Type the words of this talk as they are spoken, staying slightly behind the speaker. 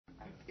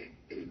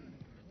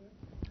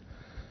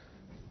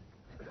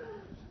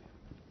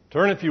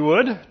Turn, if you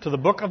would, to the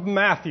book of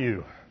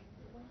Matthew.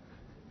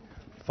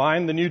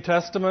 Find the New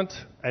Testament,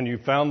 and you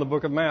found the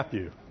book of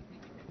Matthew.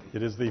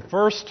 It is the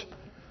first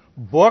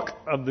book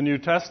of the New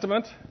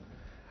Testament.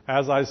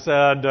 As I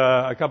said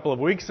a couple of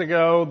weeks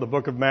ago, the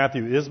book of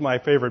Matthew is my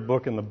favorite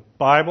book in the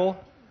Bible.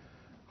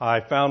 I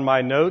found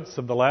my notes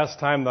of the last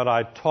time that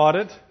I taught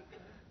it,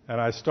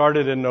 and I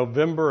started in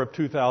November of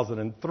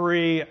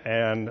 2003,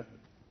 and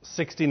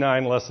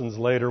 69 lessons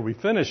later, we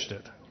finished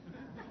it.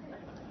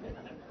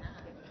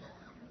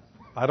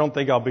 I don't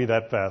think I'll be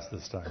that fast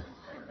this time.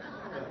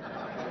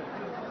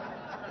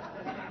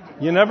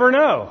 You never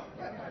know.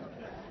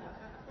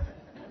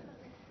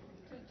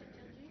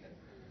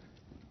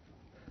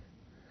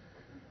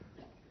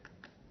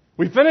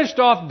 We finished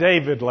off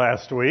David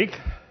last week.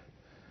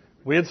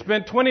 We had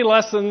spent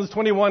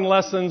 21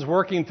 lessons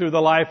working through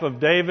the life of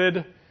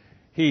David.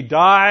 He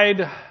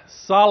died.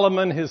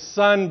 Solomon, his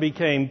son,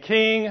 became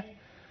king.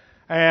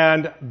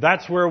 And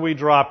that's where we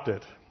dropped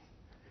it.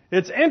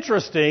 It's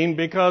interesting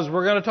because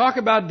we're going to talk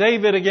about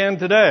David again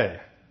today.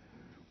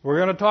 We're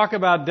going to talk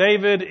about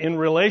David in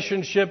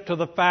relationship to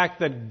the fact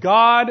that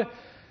God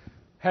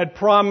had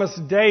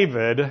promised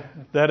David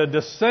that a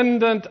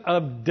descendant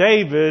of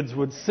David's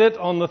would sit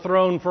on the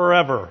throne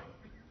forever.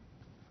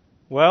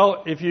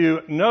 Well, if you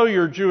know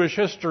your Jewish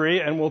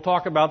history, and we'll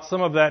talk about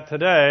some of that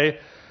today,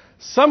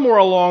 somewhere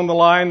along the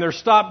line there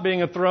stopped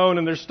being a throne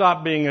and there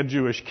stopped being a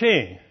Jewish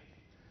king.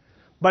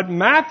 But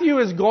Matthew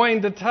is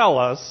going to tell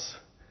us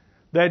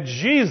that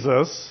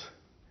Jesus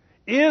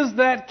is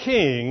that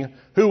king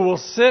who will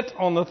sit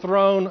on the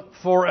throne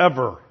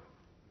forever.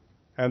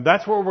 And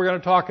that's what we're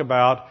going to talk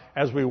about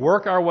as we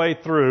work our way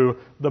through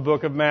the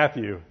book of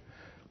Matthew.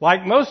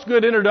 Like most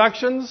good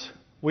introductions,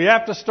 we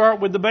have to start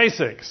with the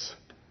basics.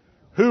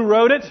 Who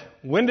wrote it?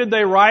 When did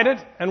they write it?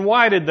 And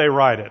why did they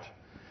write it?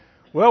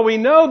 Well, we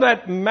know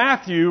that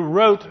Matthew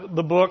wrote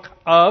the book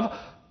of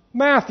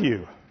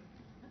Matthew.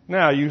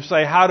 Now, you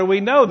say, how do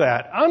we know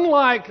that?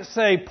 Unlike,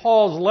 say,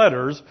 Paul's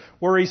letters,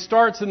 where he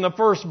starts in the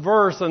first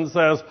verse and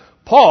says,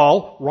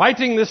 Paul,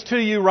 writing this to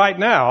you right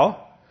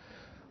now,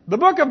 the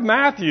book of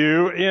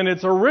Matthew, in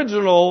its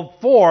original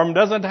form,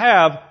 doesn't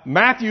have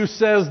Matthew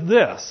says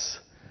this.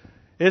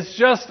 It's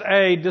just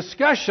a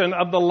discussion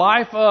of the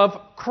life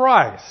of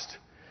Christ.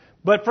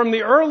 But from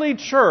the early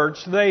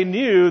church, they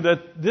knew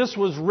that this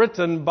was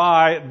written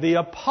by the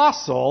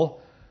apostle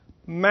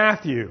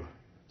Matthew.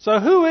 So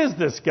who is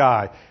this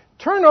guy?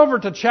 Turn over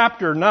to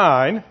chapter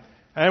 9,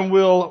 and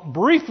we'll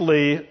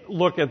briefly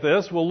look at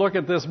this. We'll look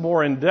at this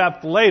more in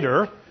depth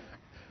later.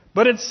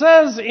 But it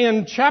says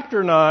in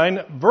chapter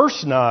 9,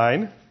 verse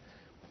 9,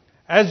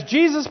 as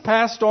Jesus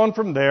passed on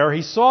from there,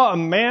 he saw a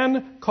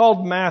man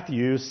called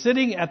Matthew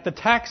sitting at the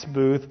tax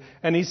booth,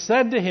 and he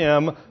said to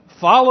him,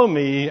 "Follow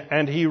me,"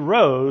 and he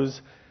rose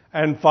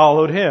and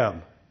followed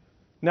him.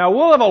 Now,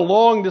 we'll have a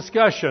long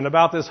discussion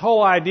about this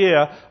whole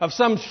idea of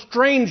some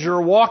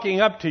stranger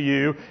walking up to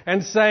you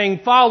and saying,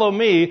 "Follow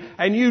me,"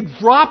 and you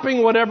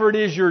dropping whatever it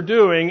is you're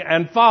doing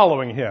and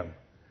following him.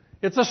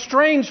 It's a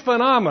strange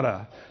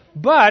phenomena.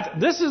 But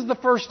this is the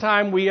first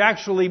time we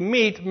actually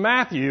meet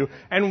Matthew,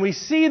 and we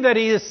see that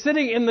he is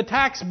sitting in the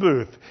tax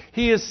booth.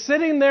 He is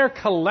sitting there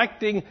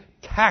collecting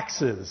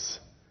taxes.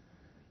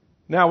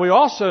 Now, we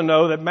also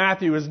know that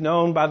Matthew is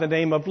known by the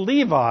name of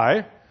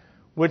Levi,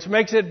 which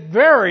makes it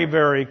very,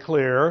 very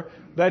clear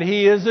that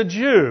he is a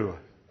Jew.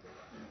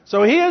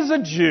 So he is a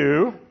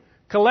Jew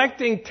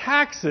collecting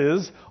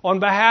taxes on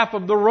behalf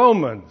of the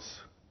Romans.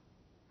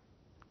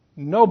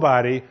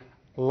 Nobody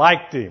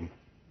liked him.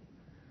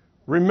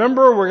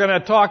 Remember, we're going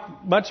to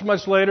talk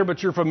much later,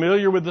 but you're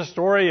familiar with the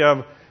story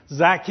of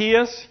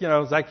Zacchaeus. You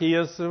know,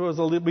 Zacchaeus was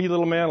a wee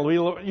little man.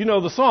 You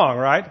know the song,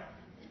 right?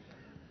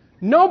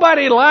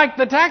 Nobody liked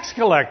the tax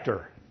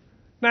collector.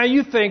 Now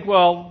you think,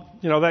 well,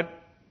 you know, that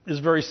is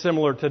very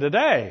similar to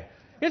today.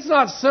 It's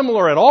not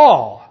similar at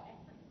all.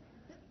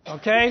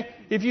 Okay?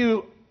 If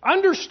you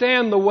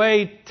understand the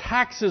way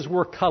taxes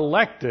were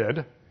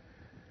collected,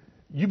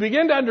 you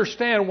begin to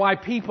understand why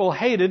people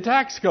hated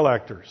tax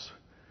collectors.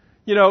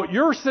 You know,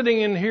 you're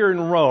sitting in here in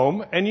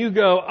Rome and you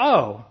go,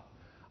 oh,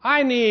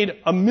 I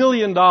need $1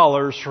 million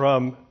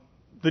from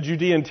the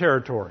Judean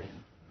territory.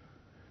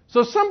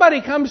 So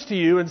somebody comes to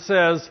you and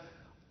says,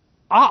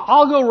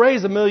 I'll go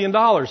raise $1 million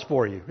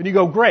for you. And you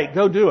go, great,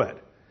 go do it.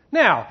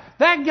 Now,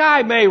 that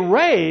guy may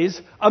raise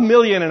 $1.5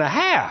 million,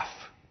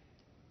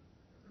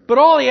 but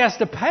all he has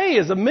to pay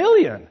is $1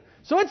 million.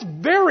 So it's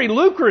very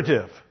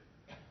lucrative.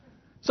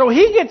 So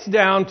he gets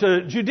down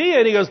to Judea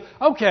and he goes,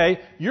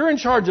 okay, you're in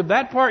charge of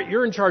that part,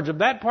 you're in charge of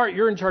that part,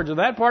 you're in charge of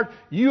that part.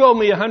 You owe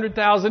me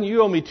 100,000,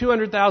 you owe me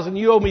 200,000,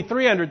 you owe me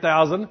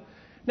 300,000.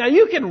 Now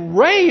you can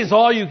raise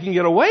all you can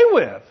get away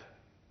with,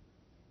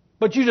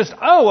 but you just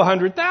owe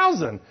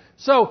 100,000.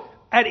 So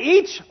at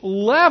each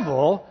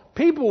level,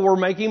 people were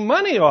making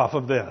money off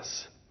of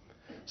this.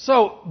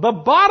 So the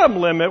bottom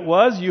limit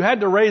was you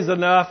had to raise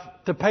enough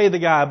to pay the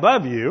guy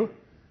above you.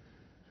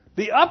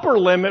 The upper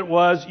limit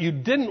was you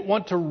didn't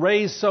want to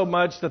raise so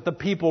much that the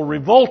people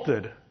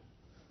revolted.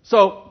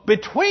 So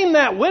between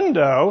that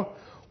window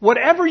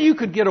whatever you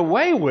could get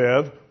away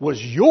with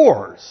was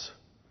yours.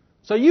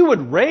 So you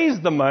would raise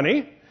the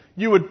money.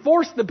 You would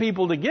force the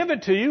people to give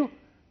it to you.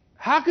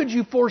 How could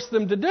you force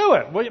them to do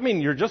it? Well, I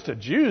mean, you're just a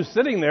Jew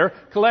sitting there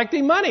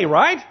collecting money,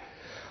 right?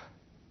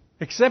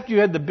 Except you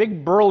had the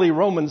big burly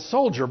Roman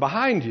soldier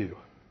behind you.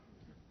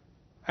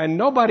 And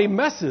nobody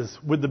messes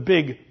with the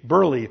big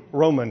burly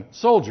Roman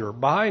soldier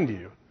behind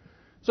you.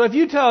 So if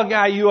you tell a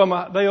guy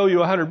they owe you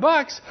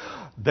 $100,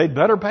 they'd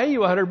better pay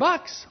you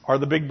 $100, or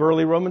the big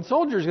burly Roman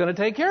soldier is going to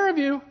take care of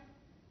you.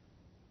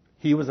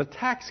 He was a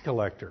tax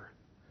collector.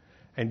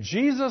 And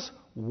Jesus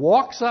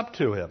walks up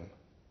to him,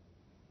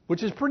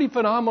 which is pretty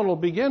phenomenal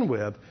to begin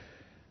with,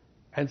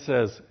 and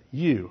says,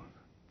 "You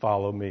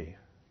follow me."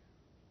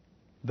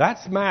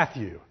 That's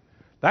Matthew.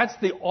 That's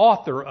the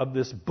author of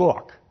this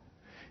book.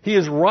 He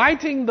is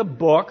writing the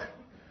book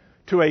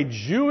to a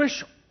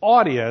Jewish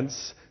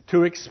audience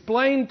to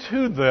explain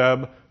to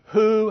them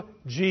who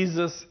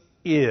Jesus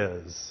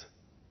is.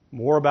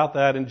 More about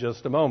that in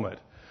just a moment.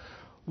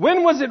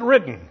 When was it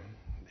written?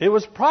 It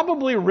was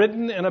probably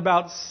written in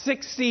about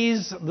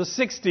the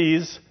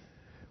 60s,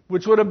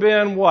 which would have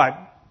been,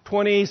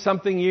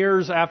 20-something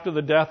years after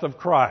the death of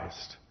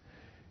Christ.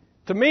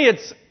 To me,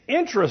 it's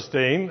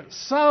interesting.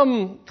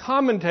 Some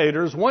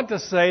commentators want to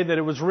say that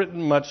it was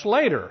written much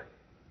later.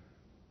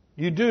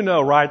 You do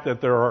know, right, that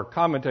there are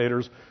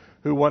commentators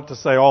who want to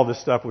say all this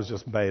stuff was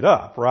just made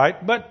up,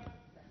 right? But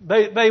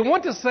they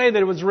want to say that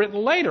it was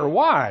written later.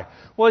 Why?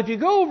 Well, if you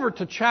go over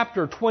to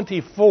chapter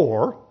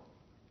 24,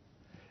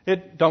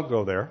 don't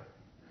go there.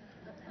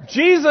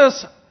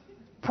 Jesus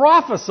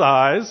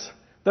prophesies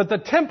that the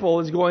temple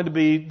is going to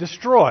be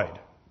destroyed.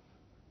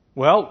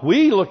 Well,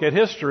 we look at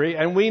history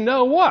and we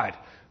know what?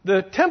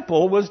 The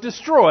temple was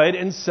destroyed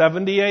in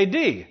 70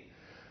 AD.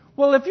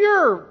 Well, if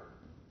you're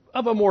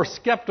of a more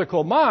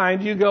skeptical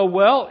mind, you go,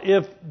 well,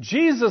 if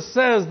Jesus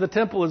says the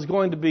temple is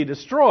going to be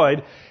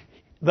destroyed,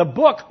 the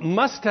book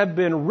must have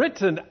been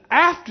written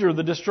after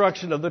the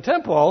destruction of the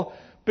temple,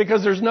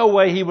 because there's no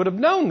way he would have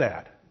known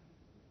that.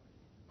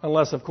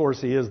 Unless, of course,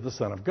 he is the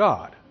Son of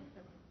God,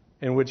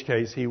 in which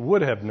case he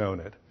would have known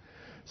it.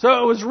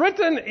 So it was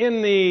written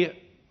in the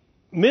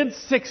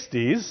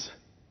mid-60s,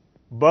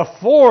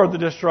 before the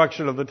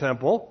destruction of the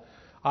temple.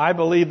 I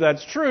believe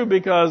that's true,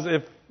 because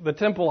if the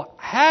temple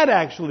had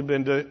actually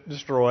been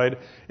destroyed,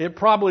 it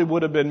probably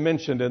would have been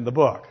mentioned in the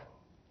book.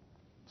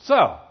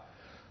 So,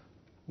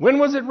 when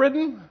was it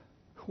written?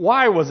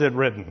 Why was it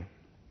written?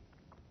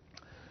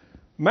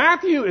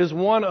 Matthew is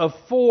one of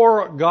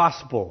 4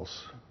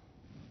 Gospels.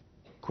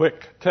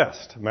 Quick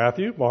test.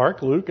 Matthew,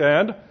 Mark, Luke,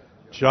 and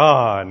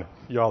John.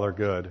 Y'all are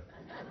good.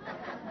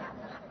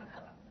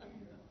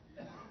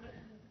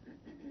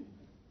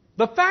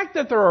 The fact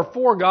that there are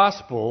 4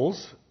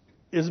 Gospels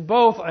is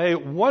both a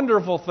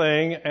wonderful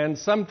thing and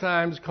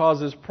sometimes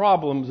causes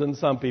problems in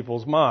some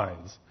people's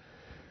minds.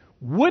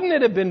 Wouldn't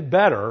it have been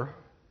better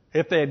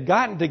if they had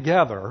gotten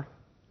together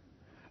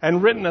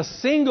and written a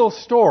single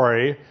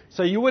story,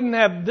 so you wouldn't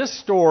have this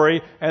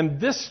story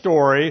and this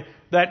story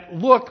that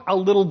look a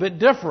little bit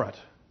different?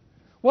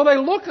 Well, they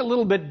look a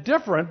little bit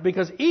different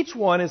because each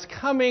one is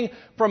coming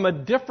from a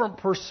different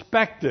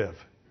perspective.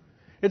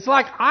 It's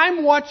like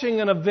I'm watching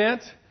an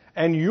event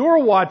and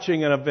you're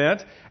watching an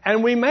event,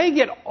 and we may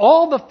get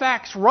all the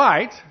facts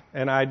right,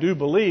 and I do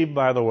believe,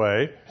 by the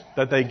way,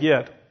 that they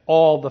get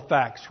all the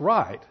facts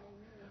right,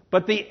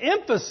 but the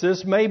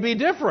emphasis may be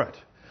different.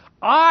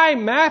 I,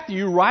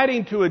 Matthew,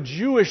 writing to a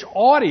Jewish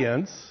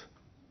audience,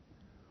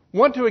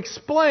 want to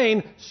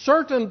explain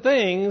certain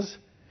things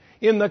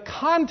in the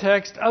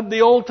context of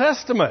the Old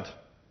Testament.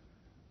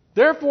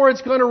 Therefore,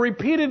 it's going to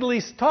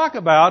repeatedly talk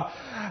about,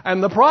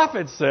 and the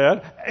prophet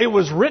said, it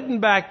was written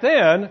back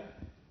then.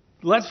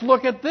 Let's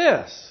look at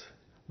this.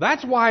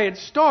 That's why it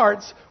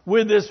starts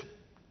with this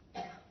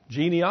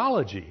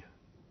genealogy,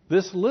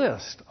 this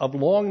list of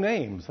long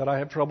names that I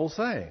have trouble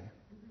saying.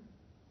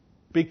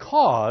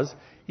 Because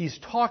he's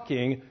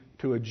talking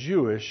to a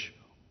Jewish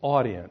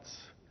audience.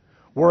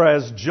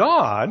 Whereas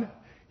John,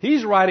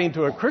 he's writing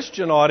to a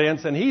Christian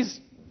audience, and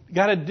he's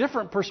got a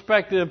different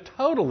perspective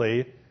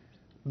totally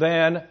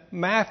than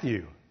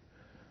Matthew.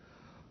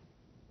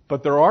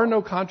 But there are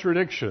no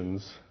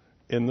contradictions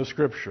in the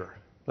Scripture.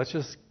 Let's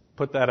just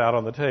put that out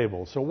on the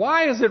table. So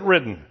why is it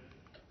written?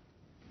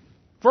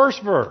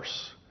 First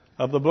verse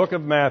of the book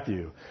of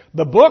Matthew.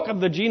 The book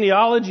of the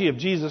genealogy of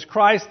Jesus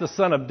Christ, the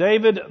son of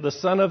David, the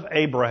son of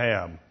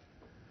Abraham.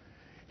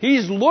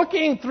 He's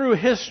looking through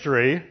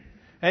history,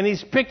 and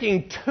he's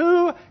picking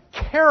 2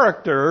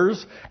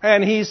 characters,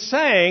 and he's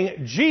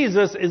saying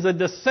Jesus is a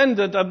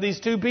descendant of these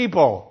 2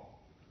 people.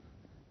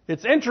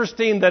 It's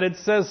interesting that it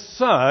says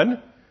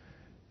son.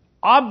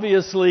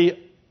 Obviously,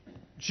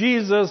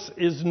 Jesus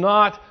is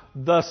not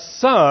the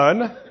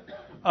son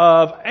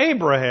of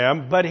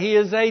Abraham, but he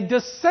is a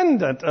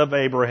descendant of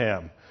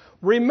Abraham.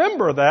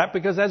 Remember that,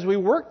 because as we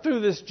work through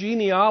this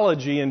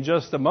genealogy in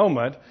just a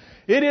moment,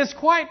 it is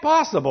quite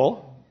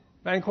possible,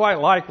 and quite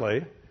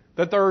likely,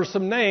 that there are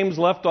some names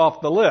left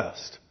off the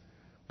list.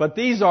 But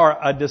these are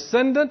a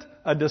descendant,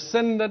 a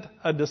descendant,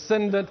 a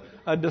descendant,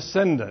 a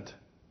descendant.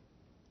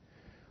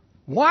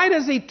 Why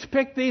does he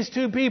pick these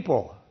two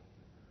people?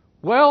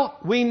 Well,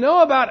 we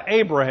know about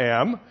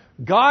Abraham.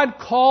 God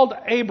called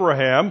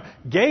Abraham,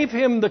 gave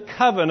him the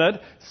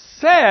covenant,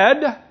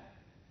 said,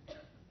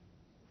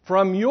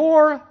 from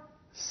your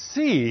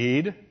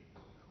seed,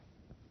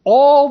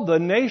 all the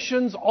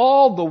nations,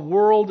 all the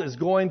world is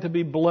going to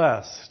be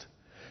blessed.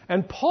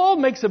 And Paul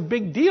makes a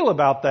big deal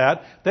about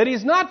that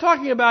he's not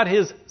talking about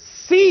his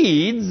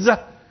seeds,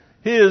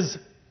 his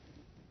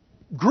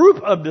group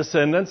of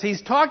descendants.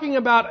 He's talking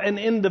about an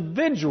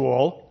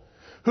individual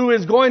who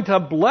is going to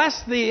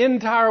bless the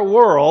entire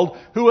world,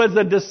 who is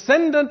a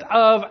descendant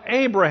of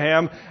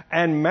Abraham.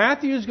 And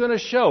Matthew's going to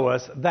show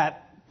us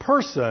that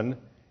person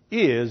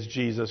is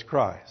Jesus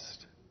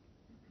Christ.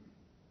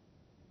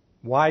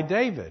 Why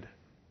David?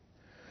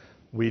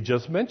 We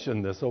just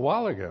mentioned this a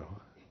while ago.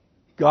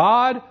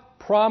 God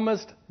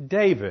promised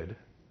David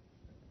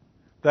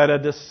that a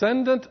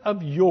descendant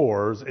of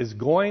yours is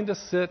going to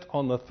sit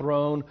on the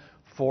throne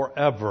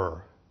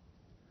forever.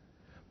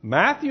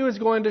 Matthew is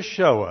going to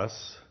show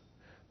us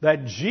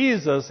that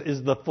Jesus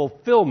is the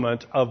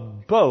fulfillment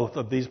of both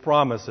of these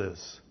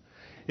promises.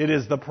 It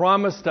is the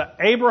promise to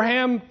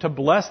Abraham to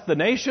bless the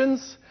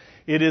nations.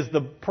 It is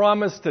the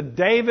promise to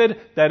David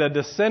that a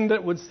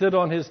descendant would sit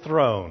on his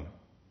throne.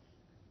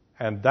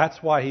 And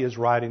that's why he is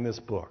writing this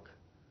book.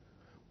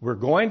 We're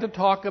going to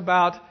talk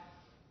about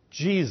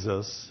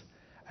Jesus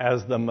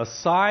as the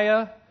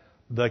Messiah,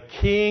 the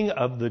King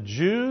of the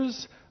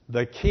Jews,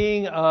 the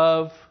King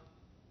of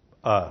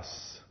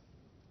us.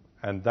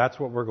 And that's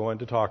what we're going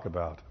to talk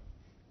about.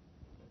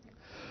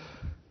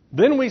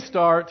 Then we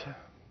start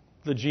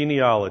the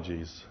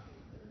genealogies.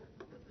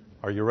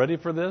 Are you ready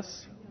for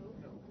this?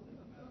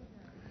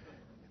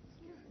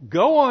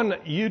 Go on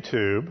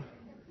YouTube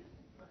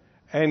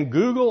and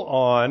Google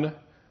on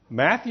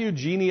Matthew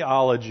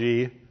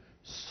genealogy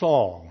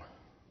song.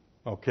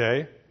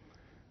 Okay?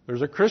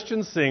 There's a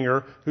Christian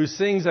singer who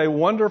sings a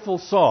wonderful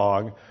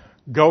song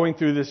going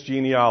through this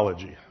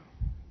genealogy.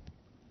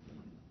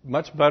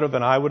 Much better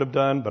than I would have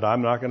done, but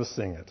I'm not going to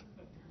sing it.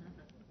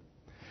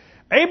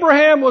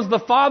 Abraham was the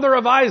father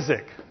of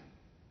Isaac.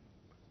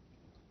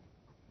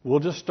 We'll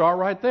just start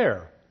right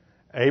there.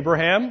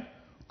 Abraham,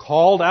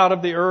 called out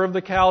of the Ur of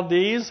the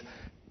Chaldees.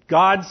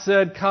 God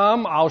said,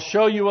 come, I'll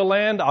show you a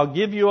land, I'll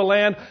give you a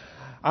land.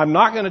 I'm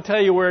not going to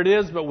tell you where it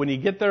is, but when you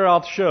get there,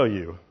 I'll show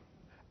you.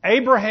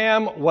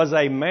 Abraham was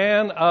a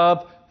man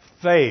of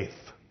faith.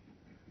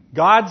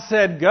 God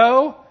said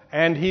go,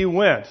 and he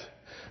went.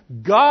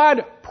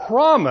 God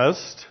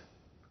promised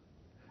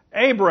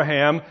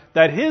Abraham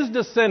that his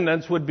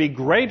descendants would be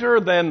greater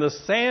than the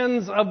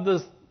sands of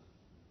the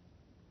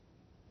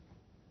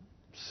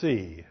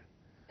sea.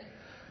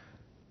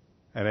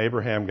 And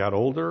Abraham got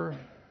older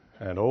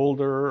and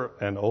older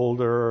and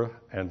older,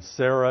 and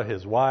Sarah,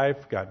 his wife,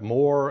 got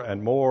more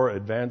and more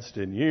advanced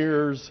in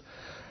years,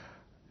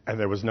 and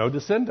there was no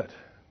descendant.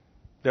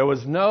 There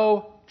was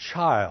no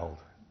child.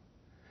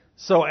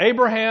 So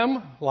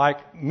Abraham,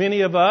 like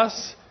many of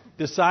us,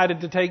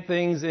 decided to take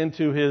things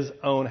into his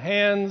own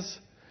hands.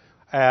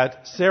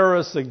 At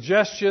Sarah's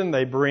suggestion,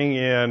 they bring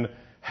in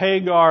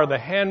Hagar, the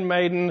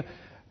handmaiden.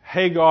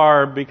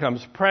 Hagar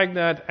becomes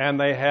pregnant, and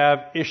they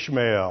have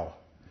Ishmael.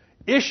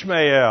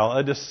 Ishmael,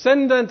 a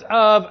descendant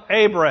of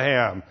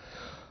Abraham,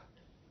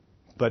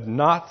 but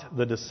not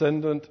the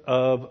descendant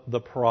of the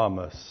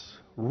promise.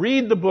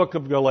 Read the book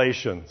of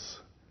Galatians.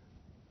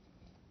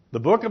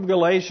 The book of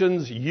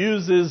Galatians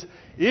uses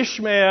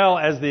Ishmael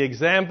as the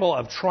example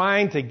of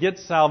trying to get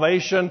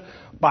salvation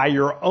by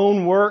your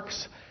own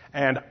works,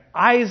 and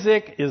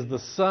Isaac is the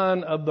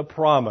son of the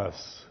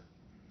promise.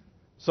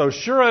 So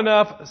sure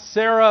enough,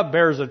 Sarah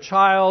bears a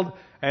child,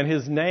 and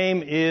his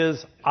name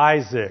is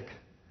Isaac.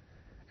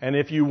 And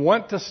if you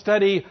want to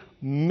study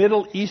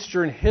Middle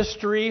Eastern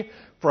history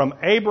from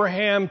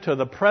Abraham to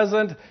the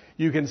present,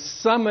 you can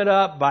sum it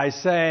up by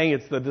saying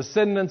it's the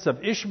descendants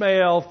of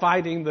Ishmael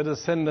fighting the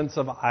descendants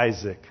of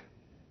Isaac.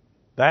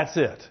 That's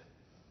it.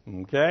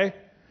 Okay?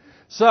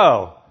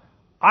 So,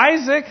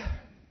 Isaac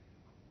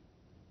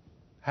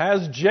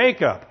has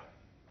Jacob.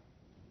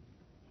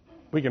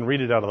 We can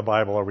read it out of the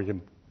Bible, or we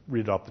can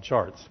read it off the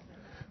charts.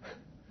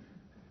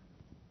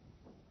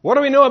 What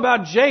do we know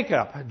about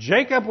Jacob?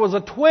 Jacob was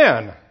a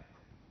twin.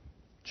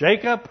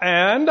 Jacob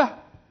and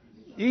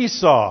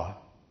Esau.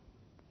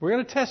 We're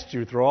going to test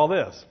you through all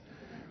this.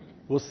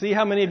 We'll see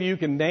how many of you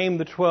can name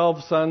the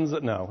 12 sons.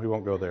 No, we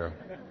won't go there.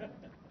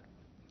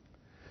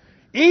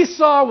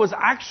 Esau was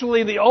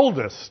actually the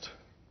oldest.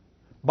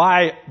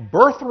 By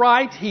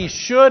birthright, he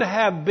should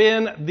have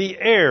been the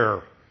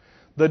heir,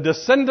 the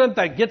descendant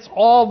that gets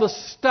all the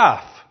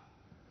stuff.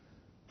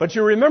 But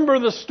you remember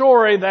the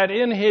story that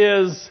in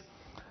his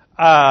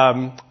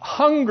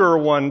hunger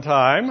one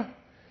time,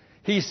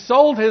 he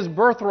sold his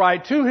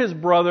birthright to his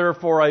brother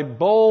for a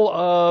bowl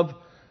of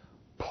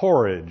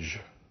porridge.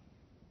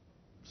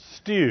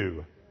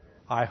 Stew.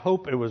 I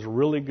hope it was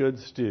really good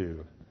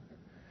stew.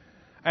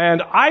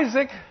 And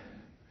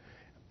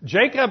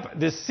Jacob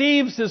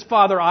deceives his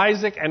father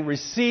Isaac and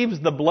receives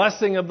the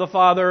blessing of the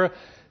father.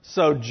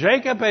 So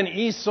Jacob and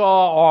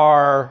Esau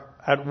are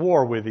at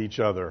war with each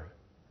other.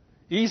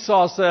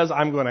 Esau says,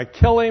 I'm going to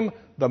kill him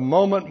the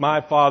moment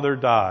my father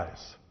dies.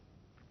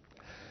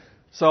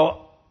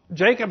 So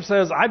Jacob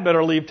says, I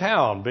better leave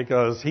town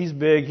because he's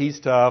big, he's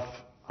tough.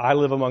 I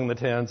live among the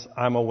tents.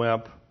 I'm a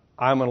wimp.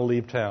 I'm going to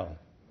leave town.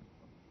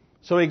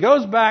 So he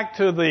goes back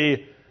to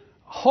the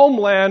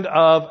homeland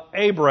of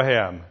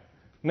Abraham.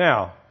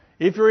 Now,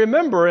 if you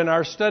remember in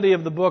our study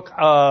of the book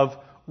of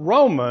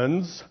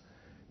Romans,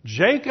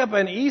 Jacob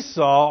and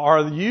Esau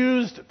are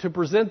used to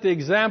present the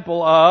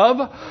example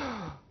of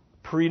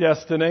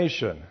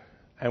predestination.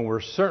 And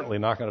we're certainly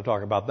not going to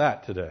talk about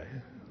that today.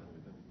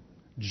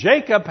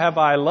 Jacob have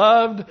I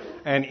loved,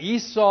 and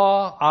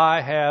Esau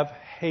I have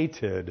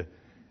hated,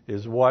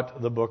 is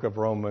what the book of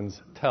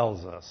Romans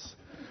tells us.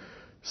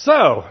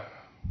 So,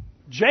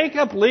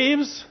 Jacob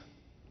leaves.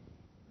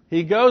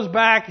 He goes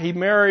back. He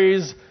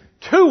marries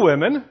 2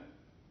 women.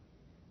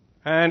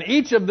 And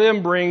each of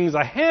them brings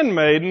a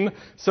handmaiden.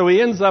 So he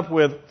ends up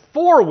with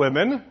 4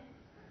 women.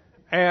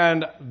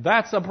 And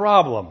that's a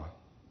problem.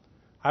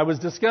 I was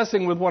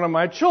discussing with one of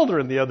my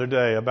children the other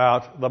day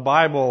about the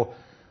Bible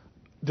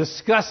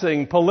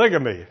discussing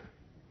polygamy.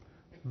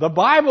 The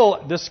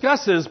Bible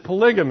discusses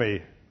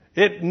polygamy.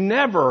 It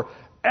never,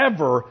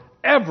 ever,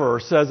 ever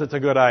says it's a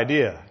good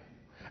idea.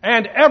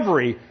 And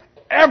every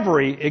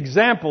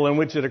example in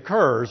which it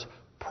occurs,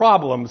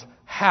 problems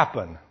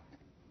happen.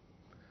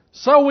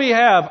 So we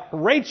have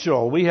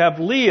Rachel, we have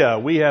Leah,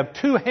 we have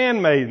 2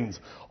 handmaidens,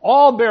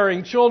 all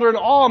bearing children,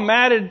 all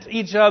mad at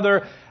each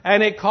other,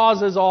 and it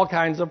causes all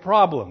kinds of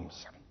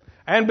problems.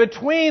 And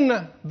between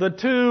the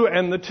 2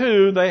 and the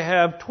 2, they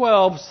have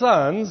 12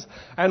 sons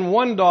and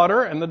 1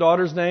 daughter, and the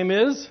daughter's name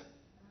is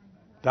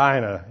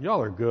Dinah.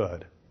 Y'all are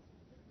good.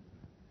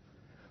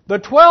 The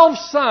 12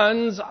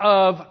 sons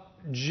of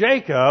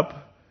Jacob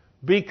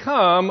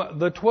become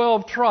the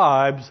 12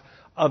 tribes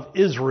of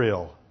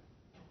Israel.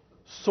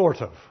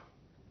 Sort of.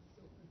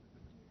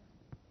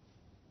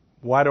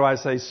 Why do I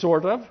say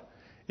sort of?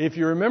 If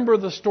you remember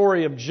the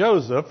story of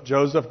Joseph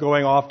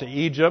going off to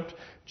Egypt,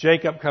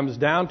 Jacob comes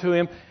down to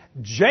him.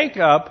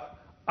 Jacob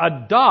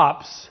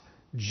adopts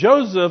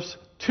Joseph's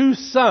 2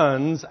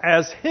 sons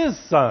as his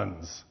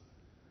sons,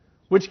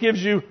 which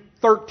gives you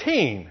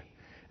 13.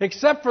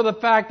 Except for the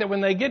fact that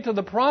when they get to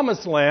the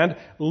promised land,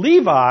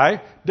 Levi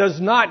does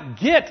not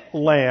get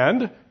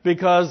land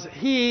because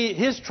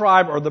his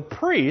tribe are the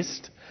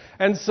priest.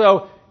 And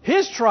so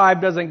his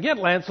tribe doesn't get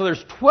land. So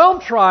there's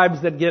 12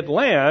 tribes that get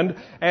land.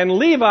 And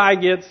Levi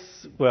gets,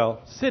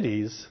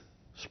 cities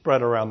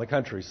spread around the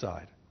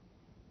countryside.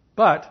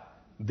 But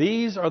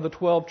these are the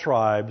 12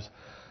 tribes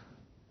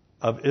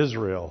of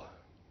Israel.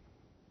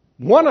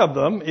 One of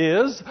them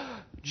is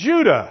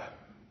Judah.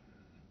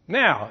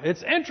 Now,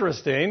 it's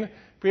interesting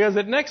because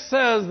it next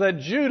says that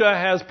Judah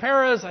has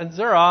Perez and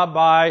Zerah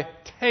by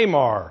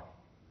Tamar.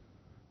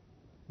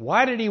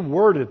 Why did he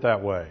word it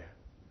that way?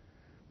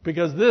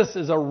 Because this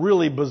is a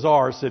really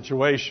bizarre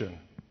situation.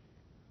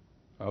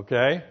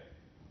 Okay?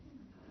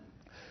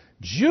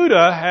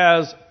 Judah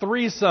has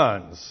 3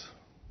 sons.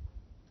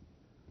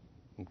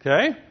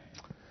 Okay?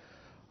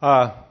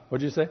 What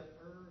did you say?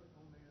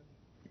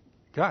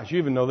 Gosh, you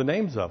even know the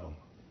names of them.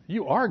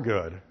 You are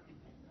good.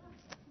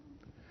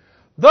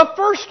 The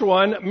first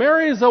one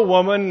marries a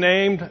woman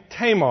named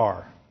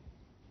Tamar.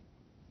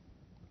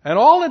 And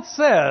all it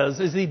says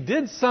is he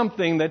did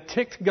something that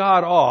ticked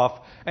God off,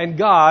 and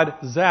God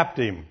zapped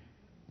him.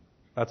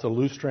 That's a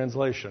loose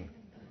translation.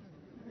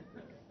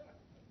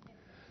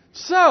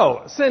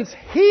 So, since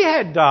he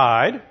had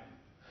died,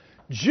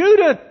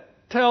 Judah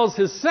tells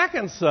his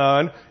second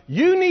son,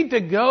 you need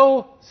to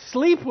go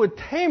sleep with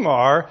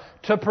Tamar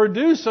to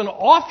produce an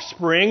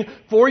offspring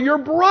for your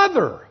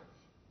brother.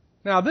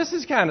 Now, this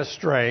is kind of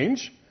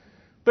strange,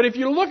 but if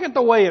you look at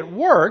the way it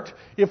worked,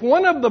 if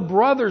one of the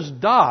brothers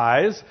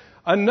dies,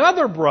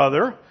 another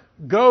brother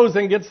goes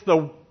and gets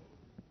the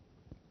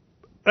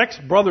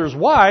ex-brother's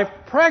wife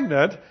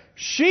pregnant.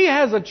 She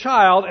has a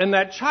child, and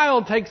that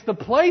child takes the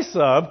place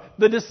of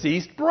the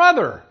deceased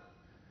brother.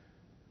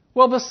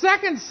 Well, the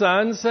second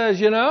son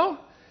says,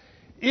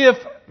 if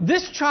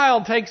this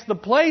child takes the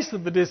place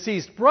of the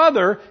deceased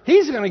brother,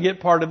 he's going to get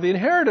part of the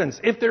inheritance.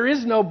 If there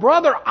is no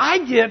brother,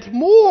 I get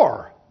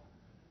more.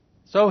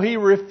 So he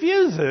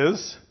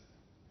refuses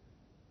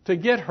to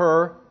get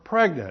her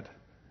pregnant.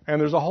 And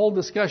there's a whole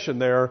discussion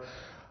there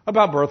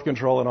about birth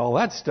control and all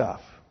that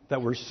stuff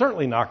that we're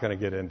certainly not going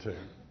to get into.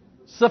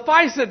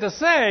 Suffice it to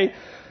say,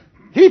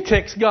 he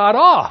ticks God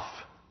off,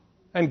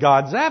 and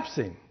God zaps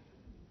him.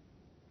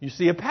 You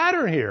see a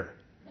pattern here.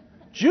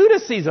 Judah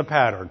sees a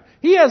pattern.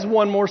 He has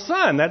 1 more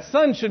son. That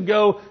son should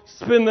go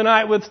spend the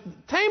night with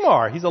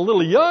Tamar. He's a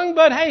little young,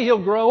 but hey,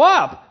 he'll grow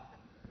up.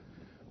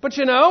 But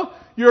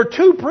your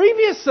 2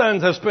 previous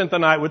sons have spent the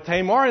night with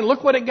Tamar, and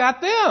look what it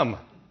got them.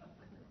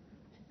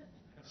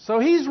 So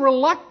he's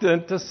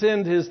reluctant to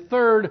send his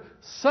 3rd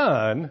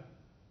son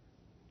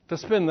to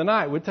spend the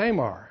night with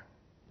Tamar.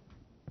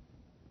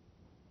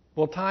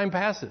 Well, time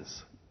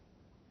passes.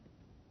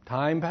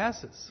 Time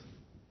passes.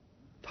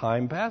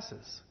 Time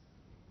passes.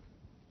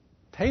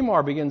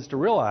 Tamar begins to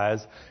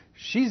realize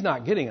she's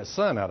not getting a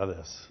son out of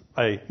this,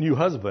 a new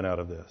husband out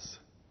of this.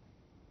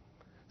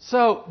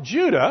 So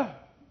Judah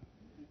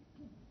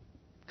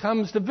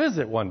comes to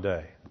visit one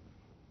day.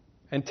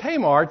 And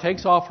Tamar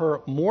takes off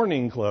her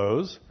mourning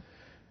clothes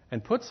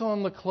and puts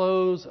on the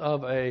clothes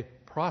of a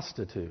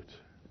prostitute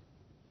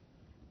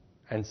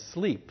and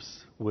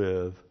sleeps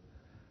with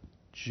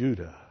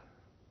Judah.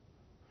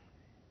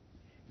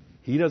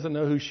 He doesn't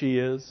know who she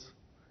is.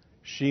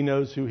 She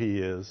knows who he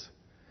is.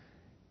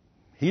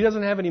 He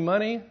doesn't have any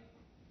money,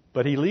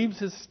 but he leaves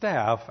his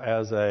staff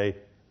as a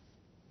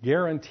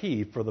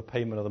guarantee for the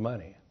payment of the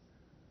money.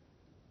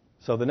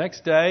 So the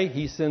next day,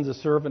 he sends a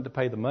servant to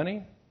pay the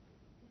money.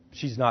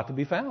 She's not to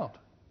be found.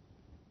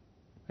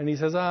 And he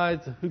says,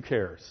 who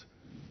cares?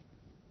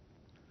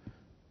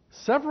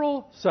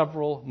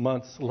 Several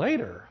months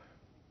later,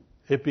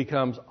 it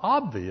becomes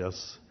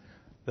obvious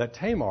that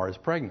Tamar is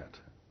pregnant.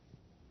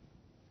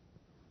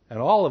 And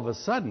all of a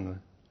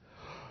sudden,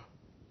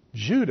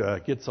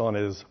 Judah gets on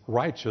his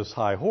righteous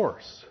high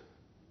horse.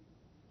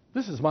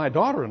 This is my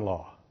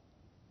daughter-in-law.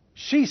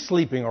 She's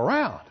sleeping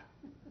around.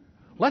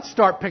 Let's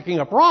start picking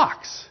up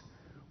rocks.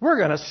 We're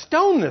going to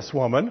stone this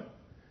woman.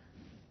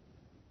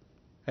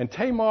 And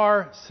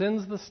Tamar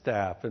sends the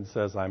staff and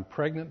says, I'm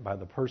pregnant by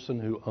the person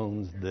who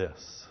owns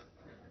this.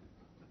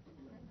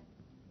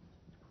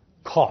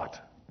 Caught.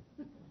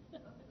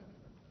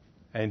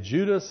 And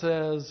Judah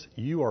says,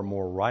 you are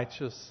more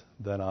righteous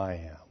than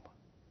I am.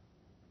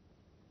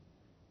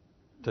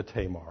 To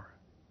Tamar.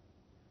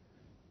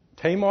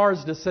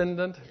 Tamar's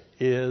descendant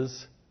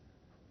is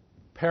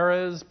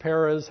Perez.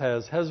 Perez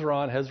has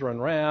Hezron, Hezron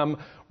Ram,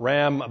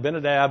 Ram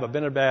Abinadab,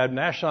 Abinadab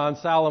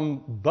Nahshon,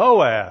 Salem,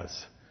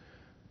 Boaz.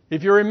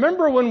 If you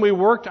remember when we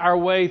worked our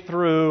way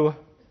through,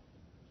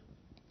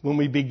 when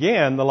we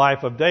began the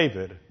life of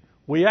David,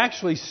 we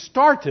actually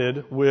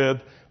started with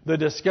the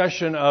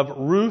discussion of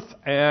Ruth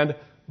and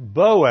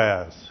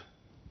Boaz.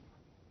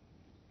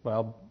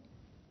 Well,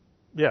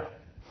 yeah.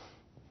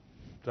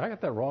 Did I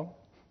get that wrong?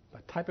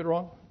 Did I type it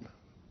wrong?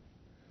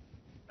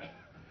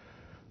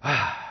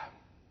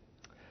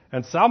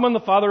 And Salmon the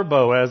father of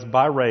Boaz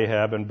by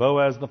Rahab, and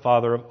Boaz the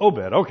father of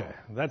Obed. Okay,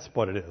 that's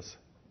what it is.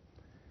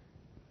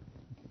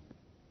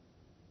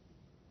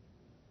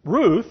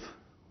 Ruth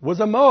was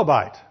a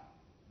Moabite.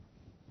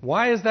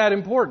 Why is that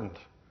important?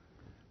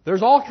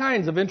 There's all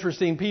kinds of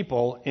interesting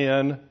people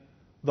in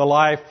the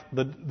life,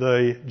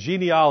 the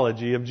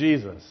genealogy of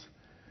Jesus.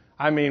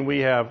 I mean, we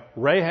have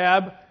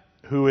Rahab,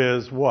 who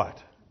is what?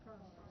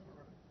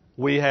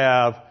 We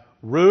have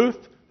Ruth,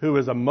 who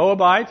is a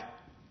Moabite,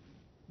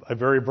 a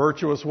very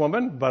virtuous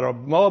woman, but a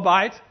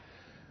Moabite.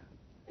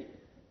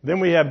 Then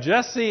we have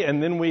Jesse,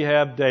 and then we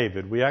have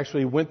David. We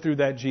actually went through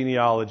that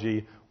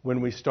genealogy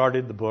when we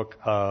started the book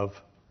of,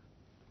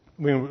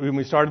 when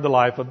we started the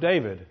life of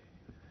David.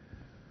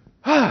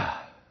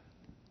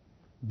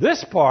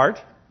 This part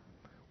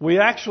we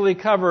actually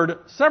covered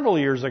several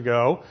years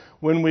ago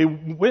when we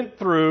went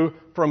through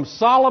from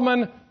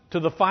Solomon to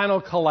the final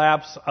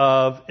collapse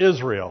of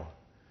Israel.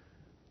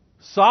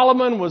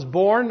 Solomon was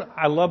born,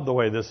 I love the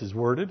way this is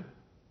worded.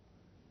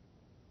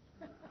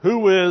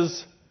 Who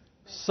is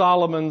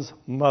Solomon's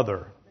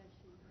mother?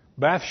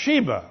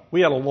 Bathsheba.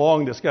 We had a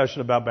long discussion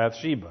about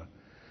Bathsheba.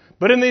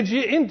 But in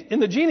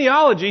the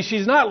genealogy,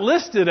 she's not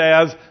listed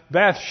as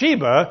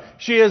Bathsheba.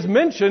 She is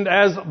mentioned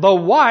as the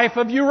wife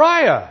of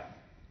Uriah.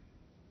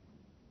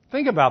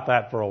 Think about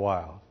that for a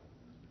while.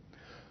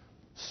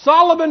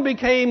 Solomon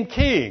became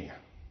king.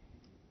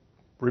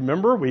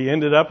 Remember, we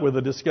ended up with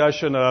a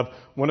discussion of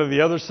one of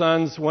the other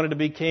sons wanted to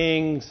be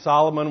king.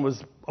 Solomon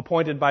was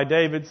appointed by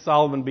David.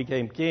 Solomon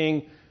became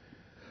king.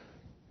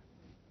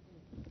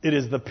 It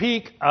is the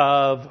peak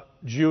of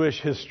Jewish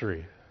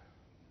history.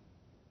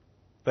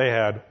 They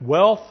had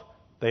wealth,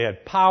 they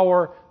had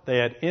power, they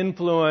had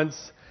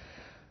influence,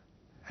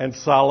 and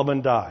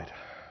Solomon died.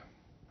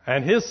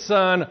 And his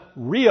son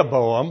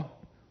Rehoboam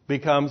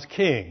becomes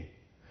king.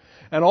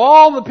 And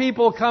all the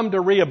people come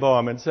to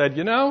Rehoboam and said,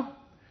 you know,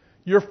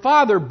 your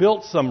father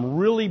built some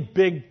really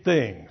big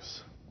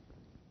things.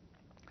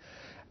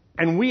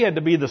 And we had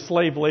to be the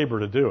slave labor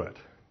to do it.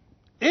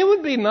 It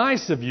would be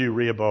nice of you,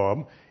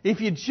 Rehoboam,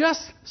 if you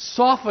just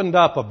softened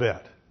up a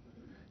bit.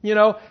 You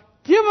know,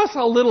 give us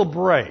a little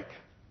break.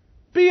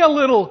 Be a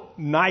little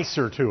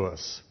nicer to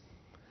us.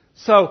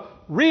 So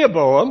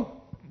Rehoboam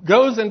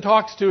goes and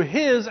talks to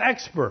his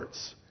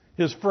experts,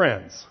 his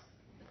friends.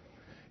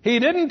 He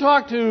didn't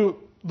talk to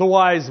the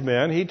wise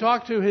men. He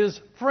talked to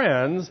his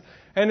friends,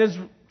 and his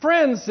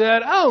friends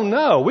said, oh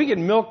no, we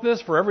can milk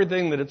this for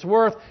everything that it's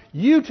worth.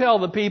 You tell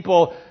the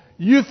people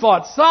you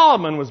thought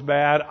Solomon was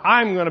bad.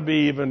 I'm going to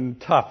be even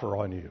tougher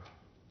on you.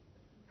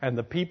 And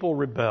the people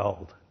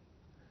rebelled.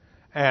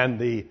 And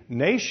the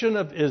nation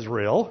of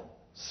Israel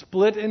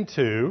split in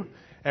two,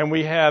 and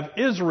we have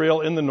Israel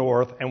in the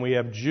north, and we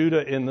have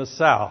Judah in the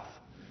south.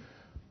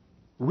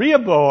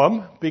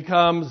 Rehoboam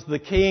becomes the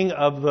king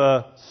of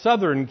the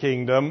southern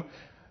kingdom.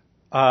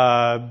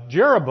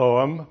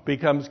 Jeroboam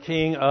becomes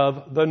king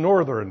of the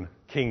northern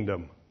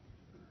kingdom.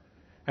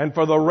 And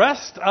for the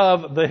rest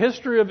of the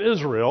history of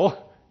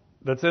Israel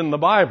that's in the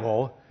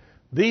Bible,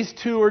 these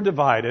two are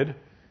divided.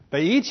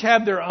 They each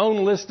have their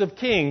own list of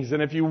kings.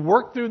 And if you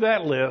work through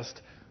that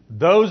list,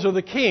 those are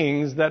the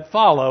kings that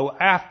follow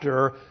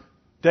after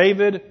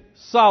David,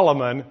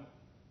 Solomon,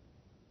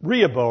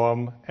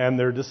 Rehoboam, and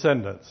their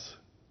descendants.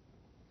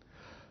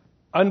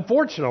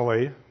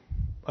 Unfortunately,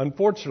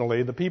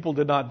 the people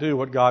did not do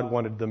what God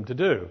wanted them to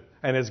do.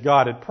 And as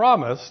God had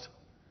promised,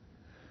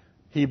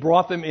 He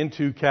brought them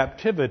into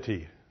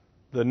captivity.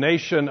 The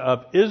nation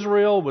of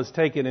Israel was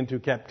taken into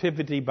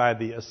captivity by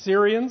the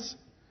Assyrians.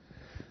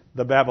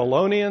 The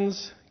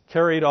Babylonians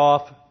carried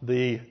off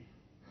the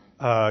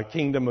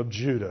kingdom of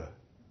Judah.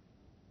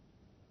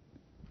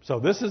 So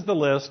this is the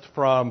list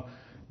from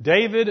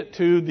David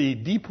to the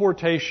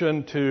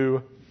deportation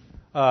to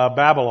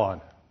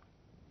Babylon.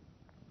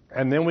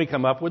 And then we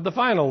come up with the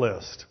final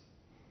list.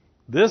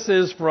 This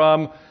is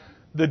from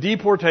the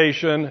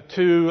deportation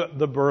to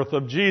the birth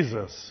of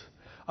Jesus.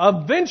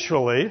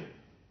 Eventually,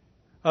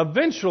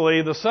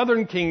 the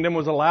southern kingdom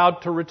was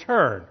allowed to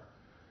return.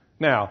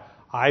 Now,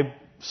 I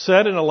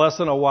said in a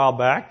lesson a while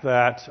back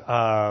that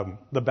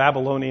the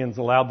Babylonians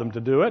allowed them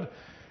to do it,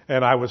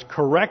 and I was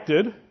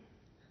corrected.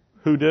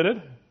 Who did it?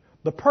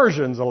 The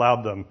Persians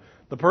allowed them.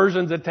 The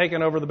Persians had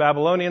taken over the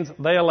Babylonians.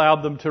 They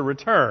allowed them to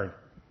return.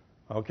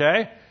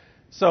 Okay?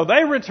 So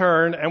they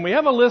returned, and we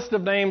have a list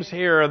of names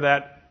here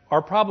that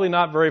are probably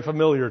not very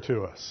familiar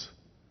to us.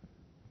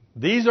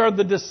 These are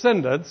the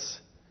descendants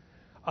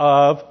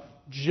of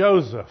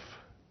Joseph.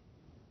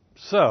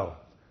 So,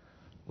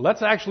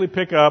 let's actually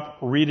pick up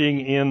reading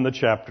in the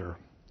chapter.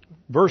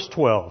 Verse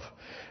 12.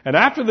 And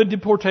after the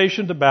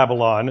deportation to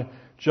Babylon,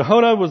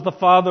 Jehonah was the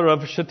father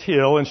of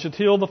Shealtiel, and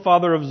Shealtiel the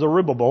father of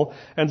Zerubbabel,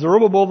 and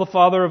Zerubbabel the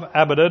father of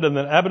Abedad, and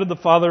then Abedad the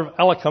father of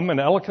Eliakim, and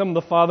Eliakim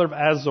the father of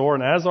Azor,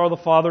 and Azor the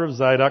father of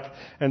Zadok,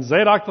 and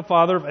Zadok the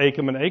father of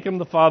Achim, and Achim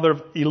the father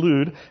of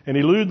Elud, and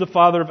Elud the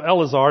father of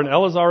Eleazar, and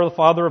Eleazar the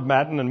father of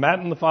Mattan, and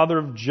Mattan the father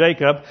of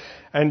Jacob,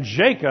 and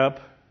Jacob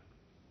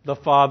the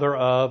father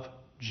of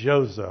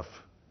Joseph.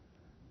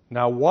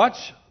 Now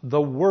watch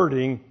the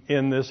wording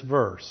in this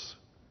verse.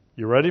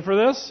 You ready for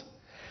this?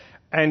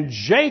 And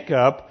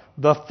Jacob,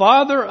 the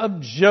father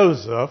of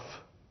Joseph,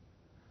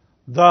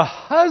 the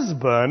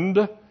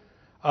husband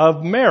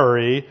of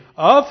Mary,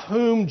 of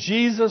whom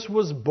Jesus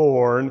was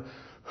born,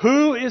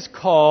 who is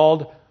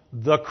called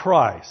the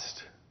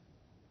Christ.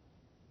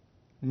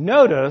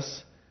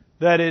 Notice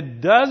that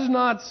it does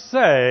not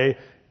say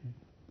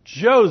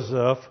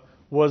Joseph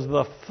was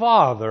the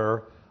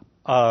father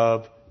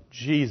of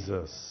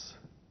Jesus.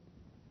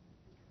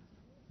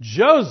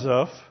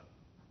 Joseph,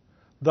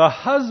 the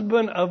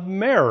husband of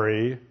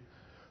Mary,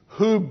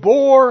 who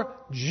bore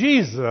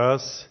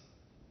Jesus,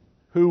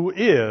 who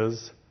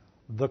is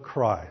the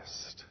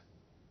Christ.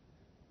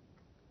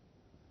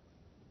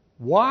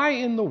 Why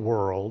in the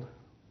world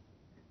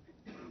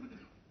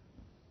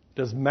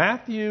does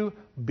Matthew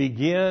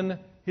begin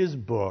his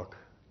book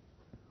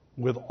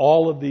with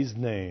all of these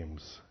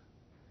names?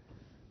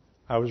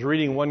 I was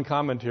reading one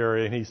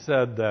commentary and he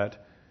said that,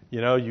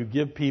 you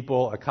give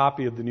people a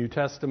copy of the New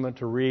Testament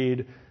to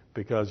read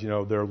because,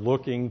 they're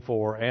looking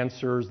for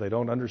answers. They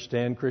don't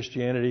understand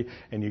Christianity.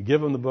 And you give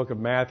them the book of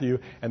Matthew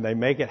and they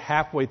make it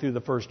halfway through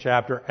the first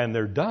chapter and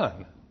they're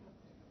done.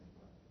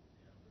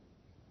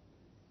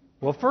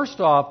 Well, first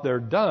off, they're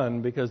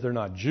done because they're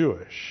not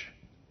Jewish.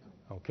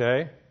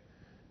 Okay?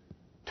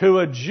 To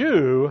a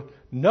Jew,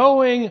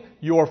 knowing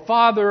your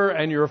father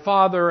and your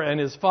father and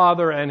his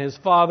father and his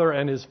father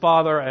and his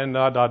father and ...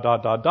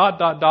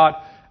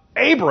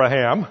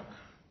 Abraham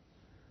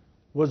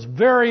was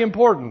very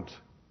important.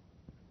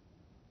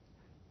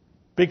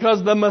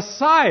 Because the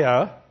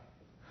Messiah,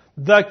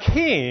 the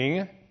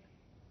King,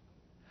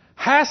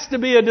 has to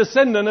be a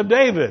descendant of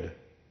David.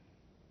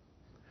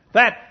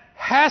 That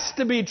has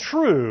to be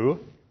true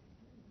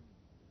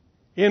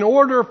in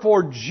order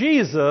for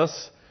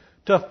Jesus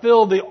to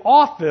fill the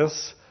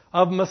office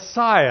of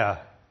Messiah.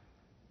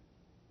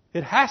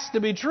 It has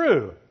to be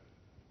true.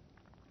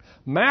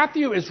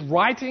 Matthew is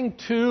writing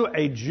to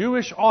a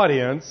Jewish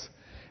audience,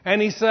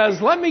 and he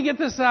says, let me get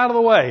this out of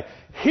the way.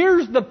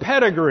 Here's the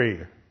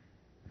pedigree.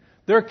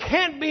 There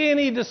can't be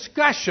any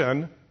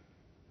discussion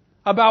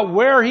about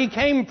where he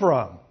came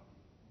from.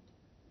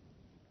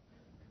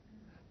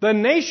 The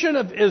nation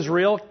of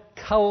Israel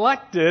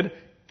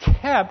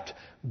kept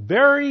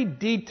very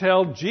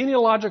detailed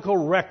genealogical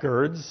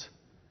records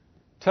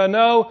to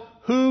know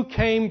who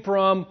came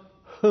from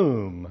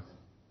whom.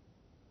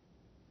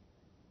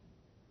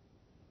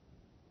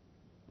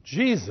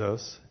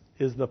 Jesus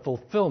is the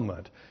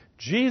fulfillment.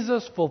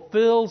 Jesus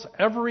fulfills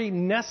every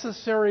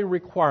necessary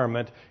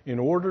requirement in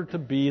order to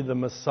be the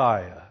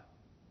Messiah.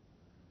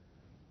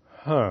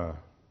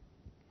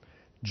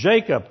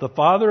 Jacob, the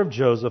father of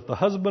Joseph, the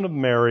husband of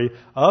Mary,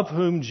 of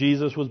whom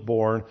Jesus was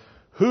born,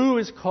 who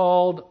is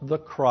called the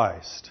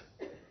Christ.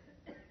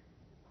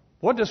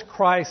 What does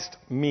Christ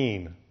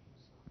mean?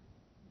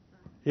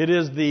 It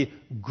is the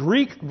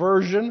Greek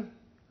version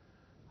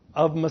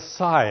of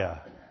Messiah.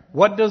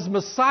 What does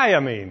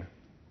Messiah mean?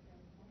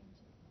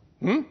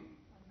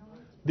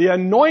 The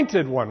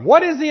anointed one.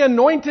 What is the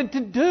anointed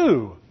to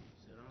do?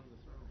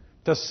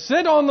 To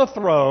sit on the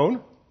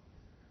throne.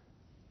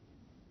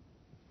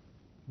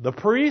 The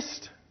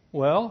priest,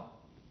 well,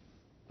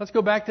 let's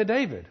go back to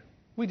David.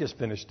 We just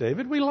finished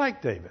David. We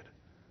like David.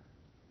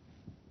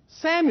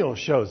 Samuel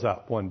shows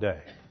up one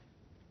day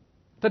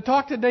to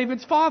talk to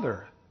David's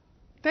father.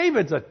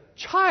 David's a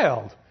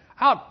child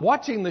out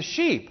watching the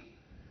sheep.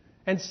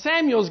 And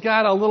Samuel's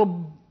got a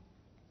little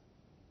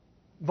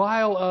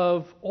vial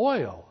of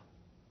oil.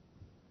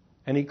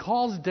 And he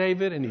calls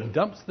David and he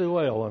dumps the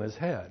oil on his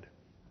head.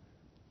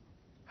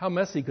 How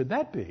messy could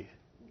that be?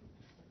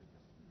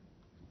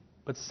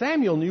 But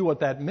Samuel knew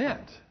what that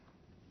meant.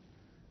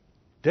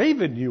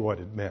 David knew what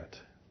it meant.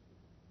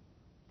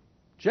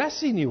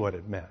 Jesse knew what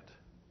it meant.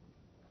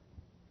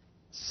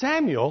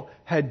 Samuel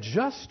had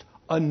just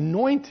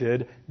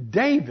anointed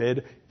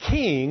David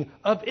king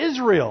of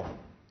Israel.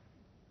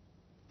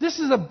 This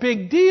is a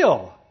big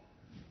deal,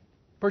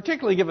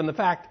 particularly given the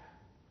fact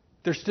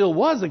there still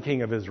was a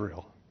king of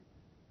Israel.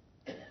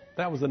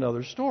 That was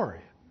another story.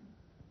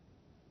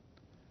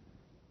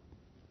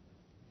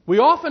 We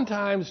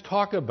oftentimes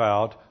talk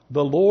about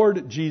the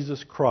Lord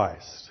Jesus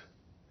Christ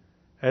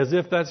as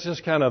if that's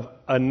just kind of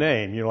a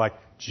name. You know, like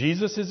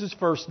Jesus is his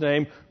first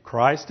name,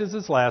 Christ is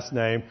his last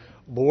name,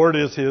 Lord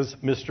is his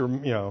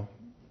Mr.,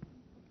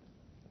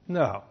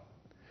 No.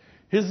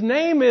 His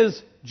name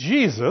is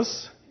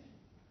Jesus,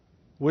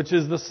 which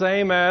is the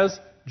same as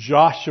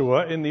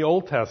Joshua in the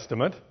Old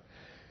Testament.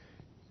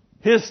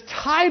 His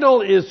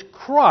title is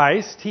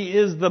Christ. He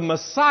is the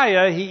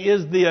Messiah. He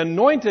is the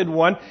anointed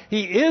one.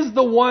 He is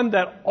the one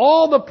that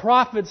all the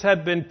prophets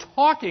have been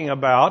talking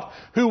about,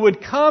 who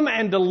would come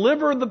and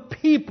deliver the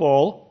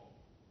people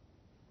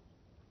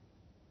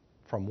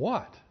from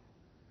what?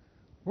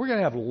 We're going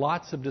to have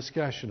lots of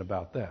discussion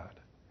about that.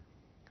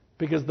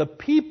 Because the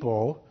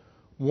people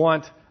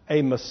want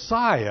a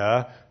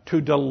Messiah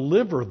to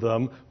deliver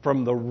them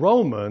from the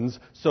Romans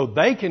so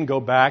they can go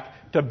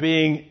back to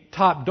being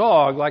top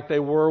dog like they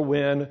were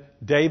when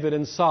David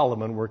and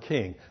Solomon were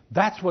king.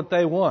 That's what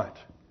they want.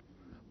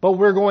 But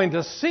we're going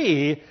to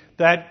see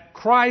that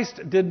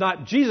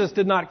Jesus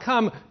did not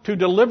come to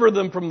deliver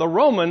them from the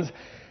Romans.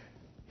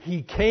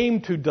 He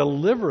came to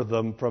deliver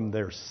them from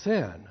their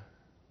sin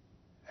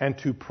and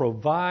to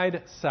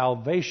provide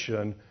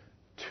salvation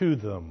to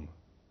them.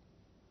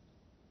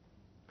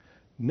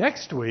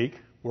 Next week,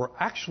 we're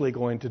actually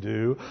going to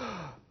do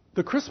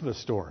the Christmas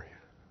story.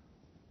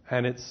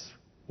 And it's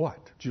what?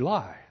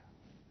 July.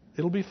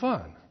 It'll be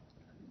fun.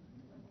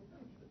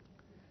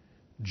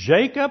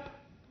 Jacob,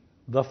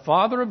 the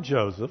father of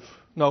Joseph,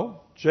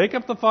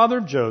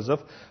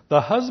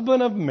 the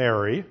husband of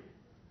Mary,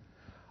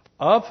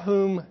 of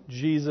whom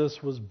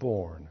Jesus was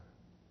born.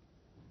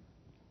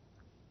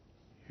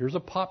 Here's a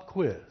pop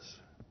quiz.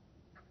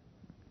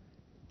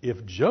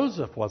 If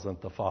Joseph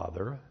wasn't the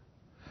father,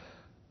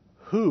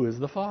 who is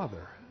the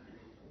father?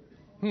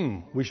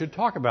 We should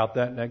talk about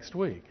that next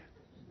week.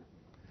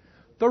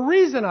 The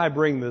reason I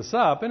bring this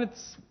up, and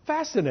it's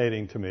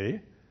fascinating to me,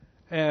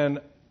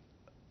 and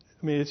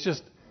it's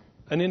just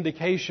an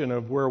indication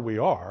of where we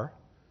are.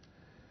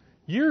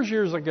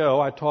 Years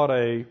ago, I taught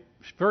a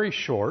very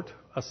short,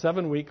 a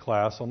 7-week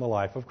class on the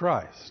life of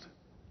Christ.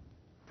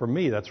 For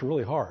me, that's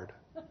really hard.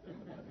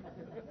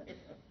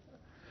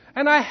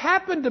 And I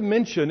happened to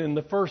mention in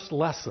the first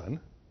lesson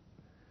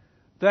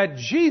that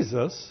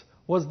Jesus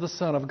was the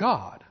Son of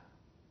God.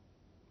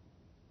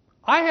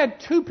 I had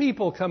 2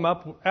 people come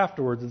up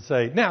afterwards and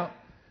say, now,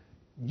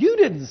 you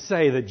didn't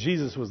say that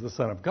Jesus was the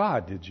Son of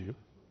God, did you?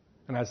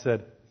 And I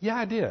said, yeah,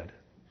 I did.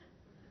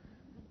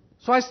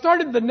 So I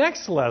started the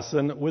next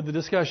lesson with the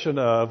discussion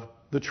of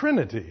the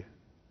Trinity.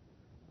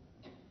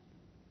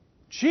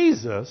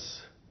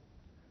 Jesus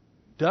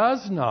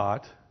does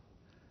not,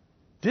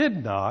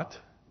 did not,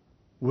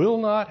 will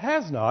not,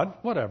 has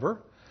not, whatever.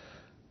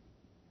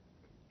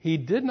 He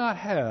did not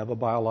have a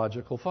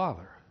biological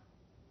father.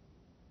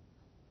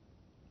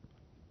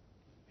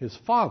 His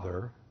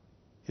Father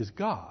is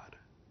God.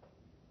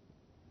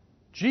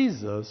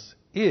 Jesus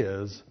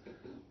is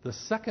the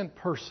second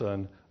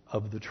person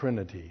of the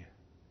Trinity.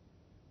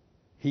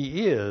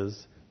 He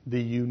is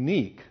the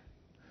unique,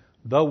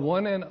 the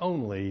one and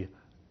only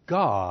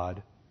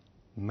God-man.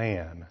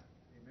 Amen.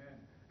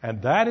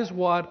 And that is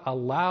what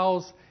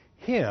allows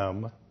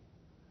him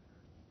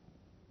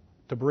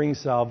to bring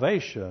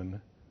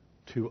salvation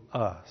to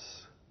us.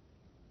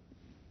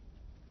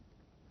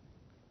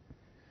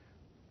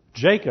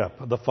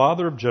 Jacob, the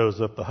father of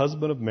Joseph, the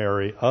husband of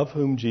Mary, of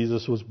whom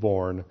Jesus was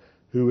born,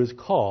 who is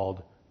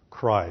called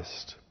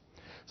Christ.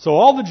 So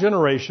all the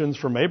generations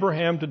from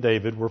Abraham to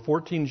David were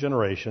 14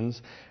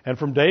 generations, and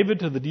from David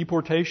to the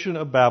deportation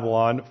of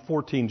Babylon,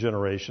 14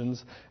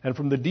 generations, and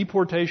from the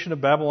deportation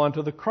of Babylon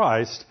to the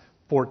Christ,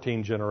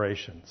 14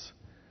 generations.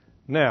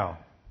 Now,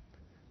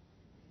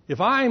 if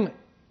I'm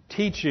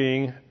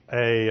teaching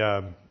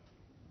a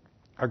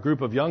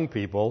group of young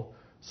people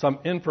some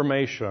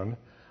information,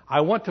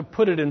 I want to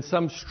put it in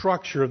some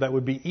structure that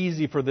would be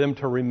easy for them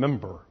to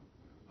remember.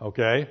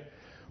 Okay?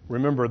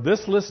 Remember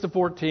this list of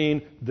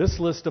 14, this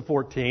list of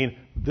 14,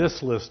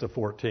 this list of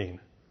 14.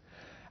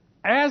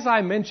 As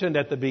I mentioned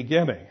at the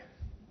beginning,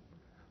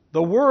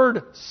 the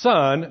word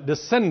son,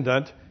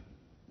 descendant,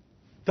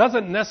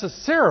 doesn't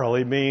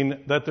necessarily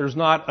mean that there's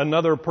not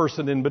another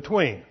person in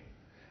between.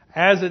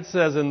 As it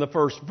says in the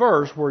first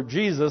verse, where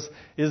Jesus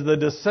is the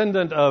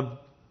descendant of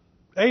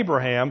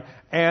Abraham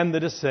and the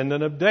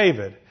descendant of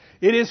David.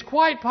 It is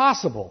quite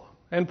possible,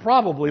 and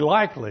probably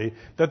likely,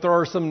 that there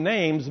are some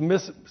names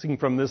missing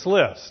from this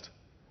list.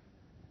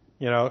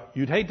 You know,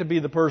 you'd hate to be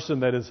the person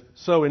that is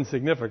so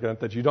insignificant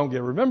that you don't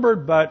get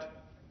remembered, but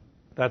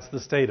that's the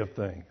state of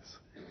things.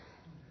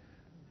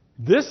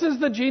 This is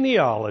the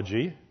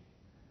genealogy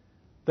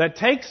that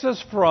takes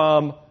us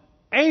from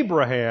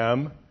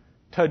Abraham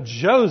to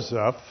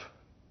Joseph,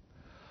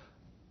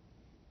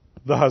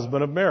 the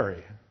husband of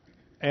Mary.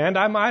 And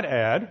I might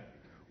add,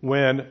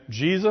 when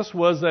Jesus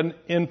was an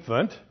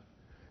infant,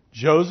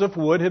 Joseph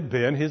would have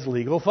been his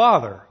legal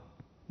father.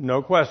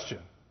 No question.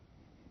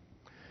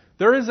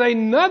 There is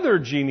another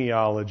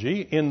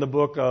genealogy in the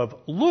book of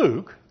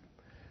Luke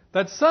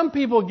that some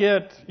people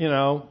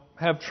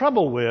have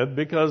trouble with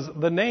because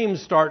the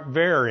names start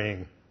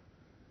varying.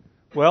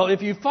 Well,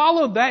 if you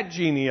follow that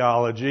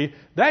genealogy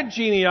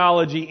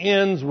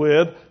ends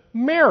with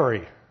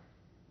Mary.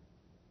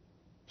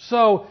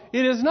 So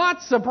it is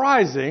not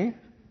surprising,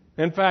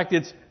 in fact,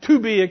 it's to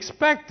be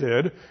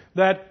expected,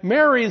 that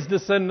Mary's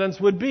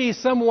descendants would be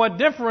somewhat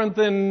different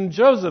than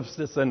Joseph's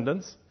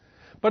descendants.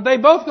 But they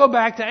both go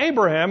back to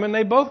Abraham, and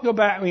they both go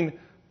back,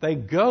 they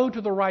go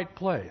to the right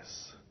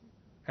place.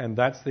 And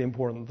that's the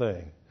important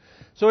thing.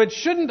 So it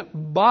shouldn't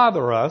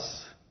bother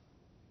us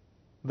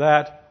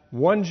that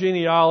one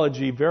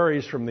genealogy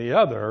varies from the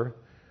other.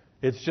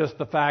 It's just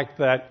the fact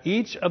that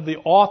each of the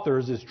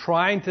authors is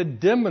trying to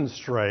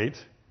demonstrate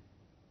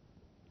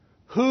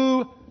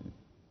who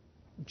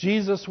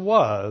Jesus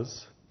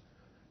was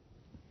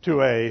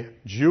to a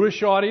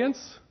Jewish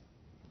audience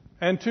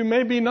and to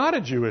maybe not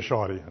a Jewish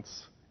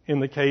audience in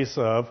the case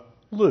of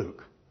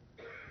Luke.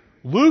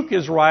 Luke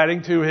is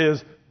writing to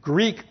his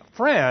Greek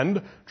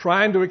friend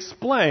trying to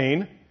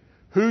explain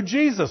who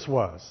Jesus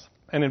was.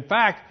 And in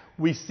fact,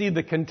 we see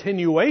the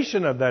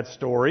continuation of that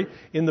story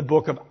in the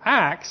book of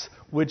Acts,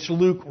 which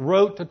Luke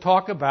wrote to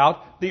talk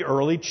about the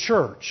early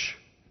church.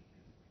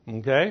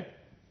 Okay?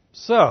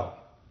 So,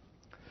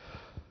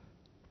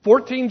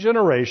 14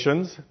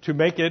 generations to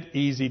make it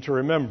easy to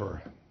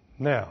remember.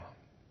 Now,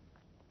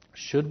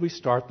 should we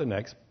start the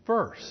next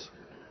verse?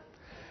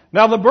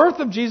 Now, the birth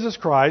of Jesus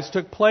Christ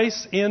took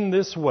place in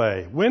this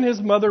way, when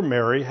his mother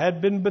Mary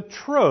had been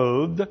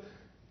betrothed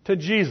to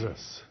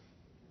Jesus.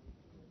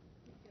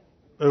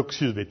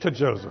 To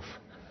Joseph.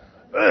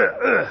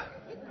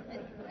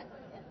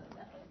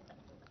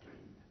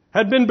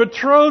 Had been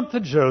betrothed to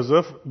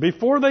Joseph.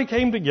 Before they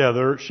came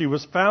together, she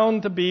was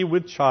found to be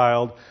with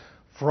child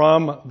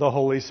from the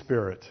Holy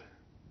Spirit.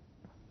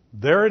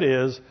 There it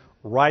is,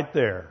 right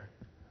there.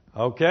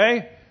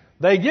 Okay?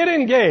 They get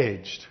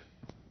engaged.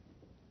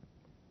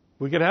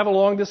 We could have a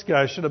long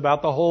discussion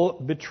about the whole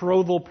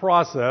betrothal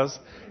process.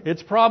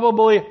 It's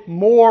probably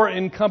more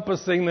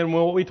encompassing than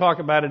what we talk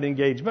about at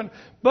engagement.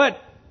 But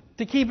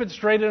to keep it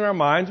straight in our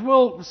minds,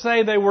 we'll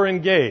say they were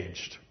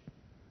engaged.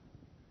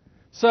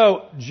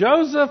 So,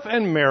 Joseph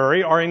and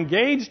Mary are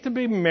engaged to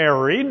be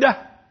married.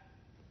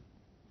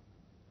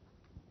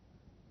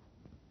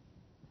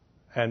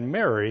 And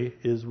Mary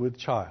is with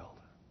child.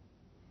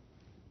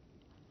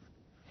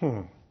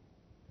 Is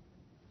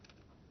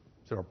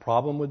there a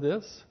problem with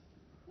this?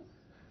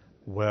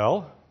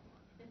 Well,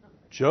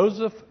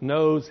 Joseph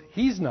knows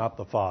he's not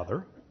the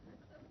father.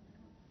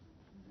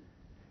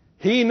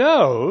 He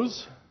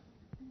knows,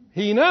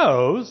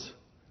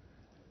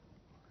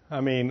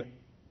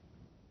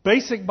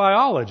 basic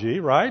biology,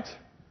 right?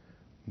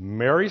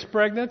 Mary's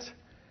pregnant.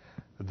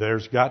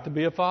 There's got to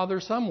be a father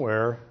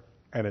somewhere,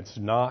 and it's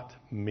not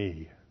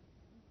me.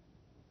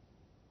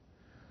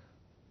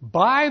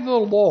 By the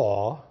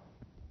law,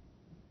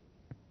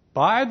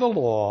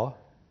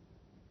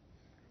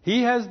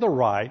 he has the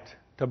right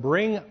to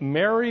bring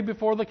Mary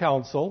before the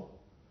council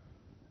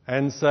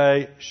and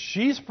say,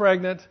 she's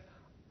pregnant,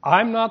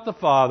 I'm not the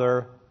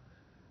father,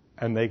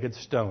 and they could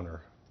stone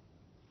her.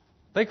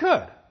 They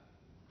could.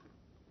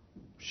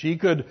 She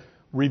could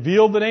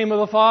reveal the name of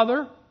the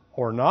father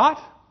or not.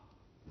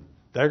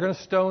 They're going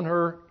to stone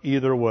her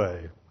either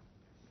way.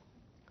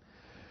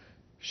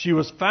 She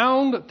was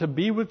found to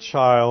be with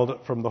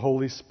child from the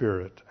Holy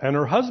Spirit, and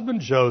her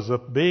husband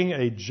Joseph, being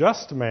a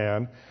just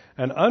man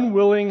and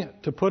unwilling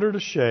to put her to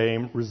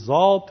shame,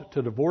 resolved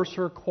to divorce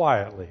her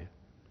quietly.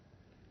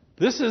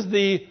 This is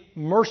the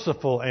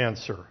merciful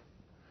answer.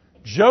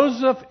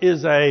 Joseph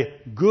is a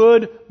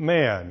good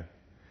man.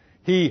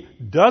 He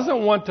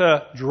doesn't want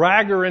to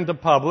drag her into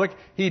public.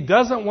 He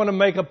doesn't want to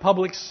make a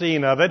public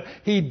scene of it.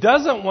 He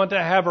doesn't want to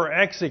have her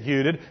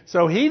executed.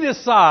 So he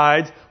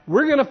decides,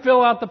 we're going to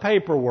fill out the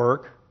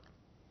paperwork,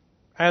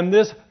 and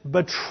this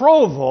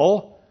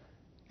betrothal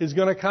is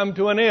going to come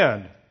to an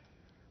end.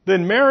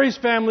 Then Mary's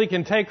family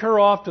can take her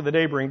off to the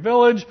neighboring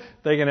village.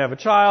 They can have a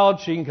child.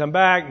 She can come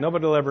back.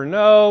 Nobody will ever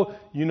know.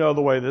 You know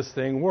the way this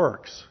thing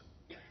works.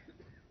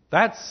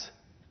 That's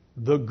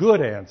the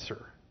good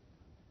answer.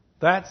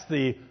 That's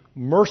the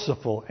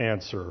merciful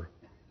answer.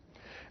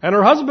 And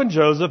her husband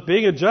Joseph,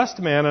 being a just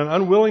man and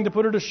unwilling to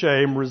put her to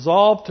shame,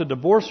 resolved to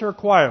divorce her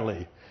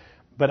quietly.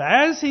 But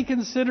as he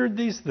considered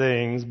these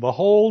things,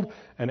 behold,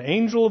 an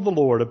angel of the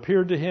Lord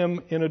appeared to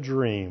him in a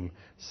dream,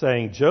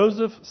 saying,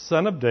 Joseph,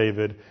 son of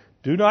David,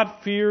 do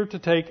not fear to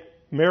take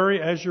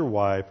Mary as your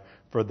wife,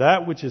 for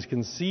that which is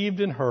conceived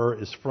in her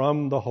is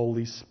from the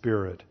Holy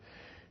Spirit.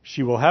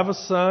 She will have a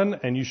son,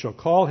 and you shall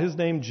call his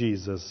name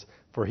Jesus,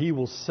 for he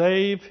will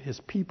save his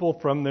people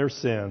from their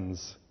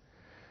sins.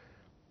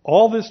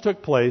 All this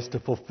took place to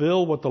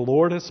fulfill what the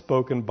Lord has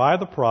spoken by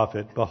the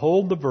prophet.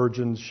 Behold, the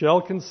virgin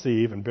shall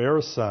conceive and bear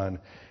a son,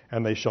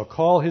 and they shall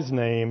call his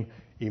name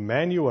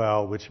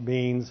Emmanuel, which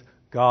means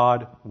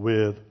God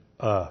with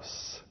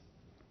us.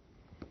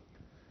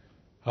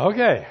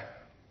 Okay,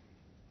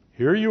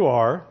 here you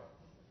are.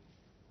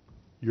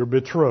 You're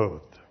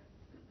betrothed.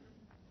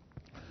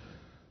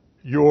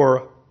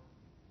 Your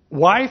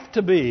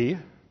wife-to-be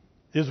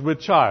is with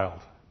child.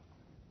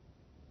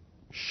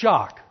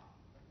 Shock.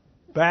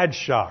 Bad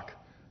shock.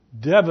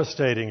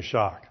 Devastating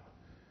shock.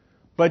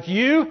 But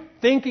you,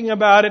 thinking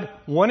about it,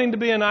 wanting to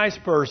be a nice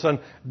person,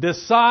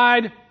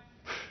 decide,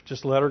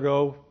 just let her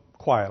go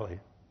quietly.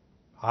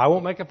 I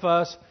won't make a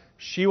fuss.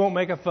 She won't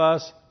make a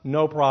fuss.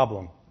 No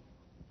problem.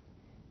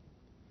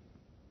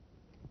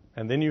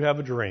 And then you have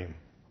a dream.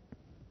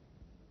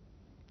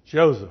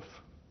 Joseph,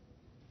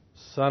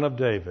 son of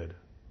David,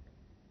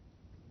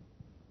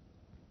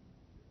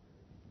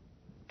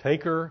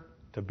 take her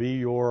to be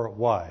your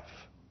wife.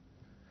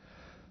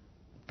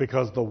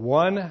 Because the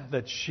one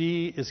that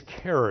she is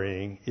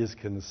carrying is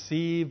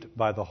conceived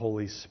by the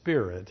Holy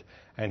Spirit,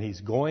 and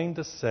he's going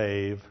to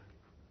save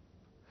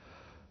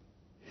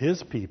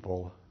his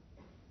people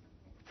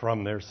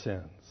from their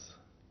sins.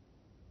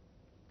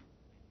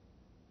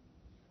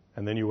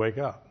 And then you wake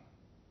up.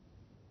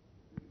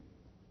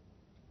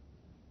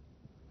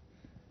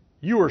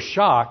 You were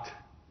shocked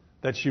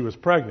that she was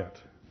pregnant.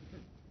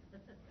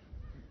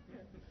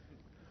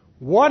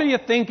 What are you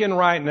thinking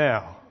right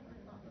now?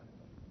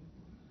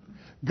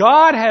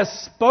 God has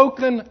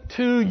spoken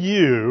to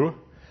you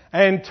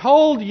and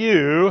told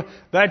you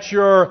that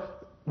your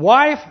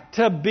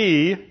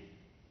wife-to-be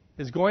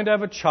is going to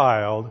have a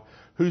child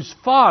whose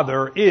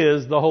father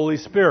is the Holy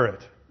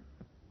Spirit.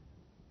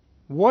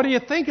 What do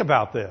you think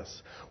about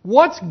this?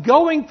 What's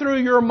going through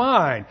your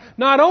mind?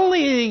 Not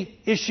only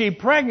is she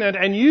pregnant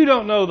and you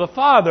don't know the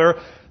father,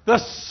 the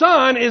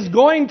son is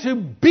going to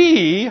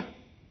be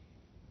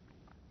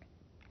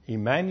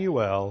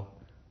Emmanuel,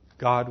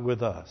 God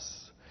with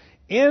us,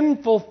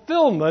 in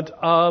fulfillment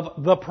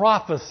of the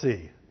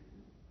prophecy.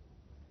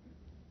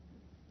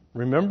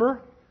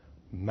 Remember,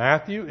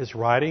 Matthew is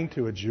writing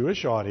to a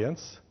Jewish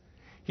audience.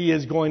 He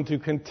is going to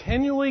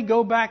continually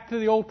go back to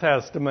the Old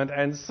Testament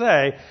and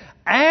say,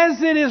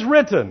 as it is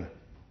written,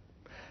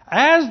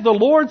 as the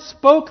Lord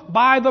spoke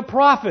by the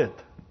prophet,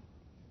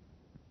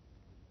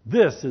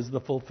 this is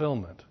the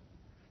fulfillment.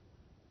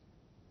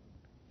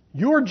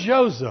 You're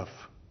Joseph.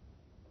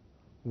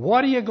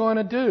 What are you going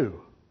to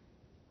do?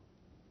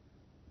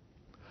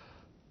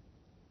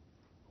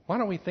 Why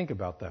don't we think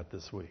about that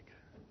this week?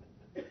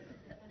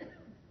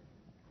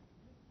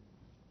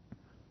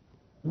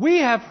 We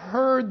have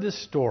heard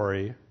this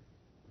story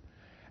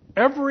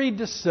every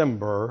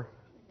December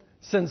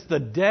since the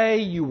day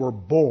you were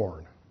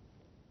born.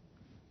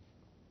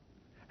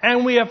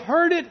 And we have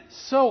heard it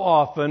so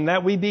often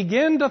that we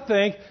begin to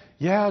think,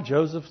 yeah,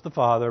 Joseph's the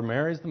father,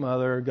 Mary's the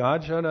mother,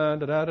 God,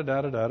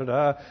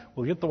 da-da-da-da-da-da-da-da,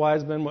 we'll get the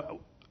wise men.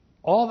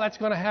 All that's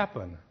going to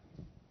happen.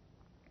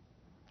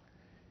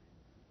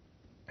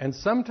 And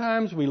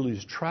sometimes we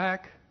lose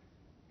track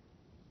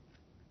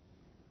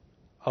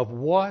of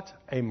what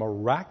a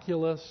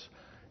miraculous,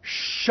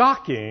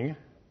 shocking,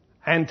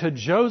 and to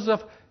Joseph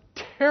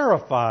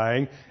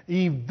terrifying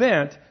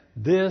event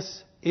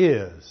this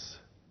is.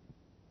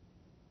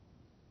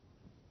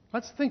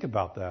 Let's think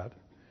about that,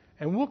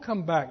 and we'll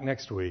come back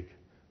next week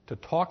to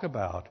talk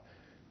about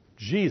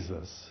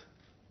Jesus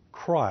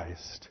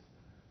Christ,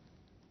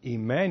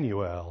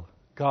 Emmanuel,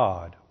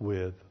 God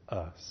with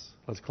us.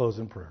 Let's close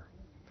in prayer.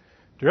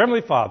 Dear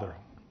Heavenly Father,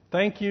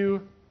 thank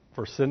you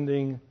for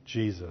sending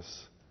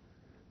Jesus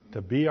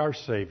to be our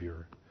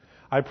Savior.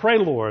 I pray,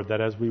 Lord, that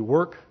as we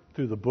work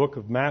through the book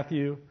of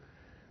Matthew,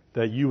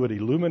 that you would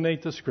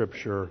illuminate the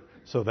Scripture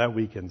so that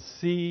we can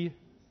see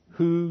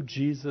who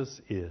Jesus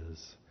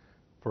is.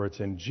 For it's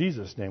in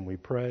Jesus' name we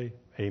pray.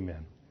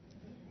 Amen.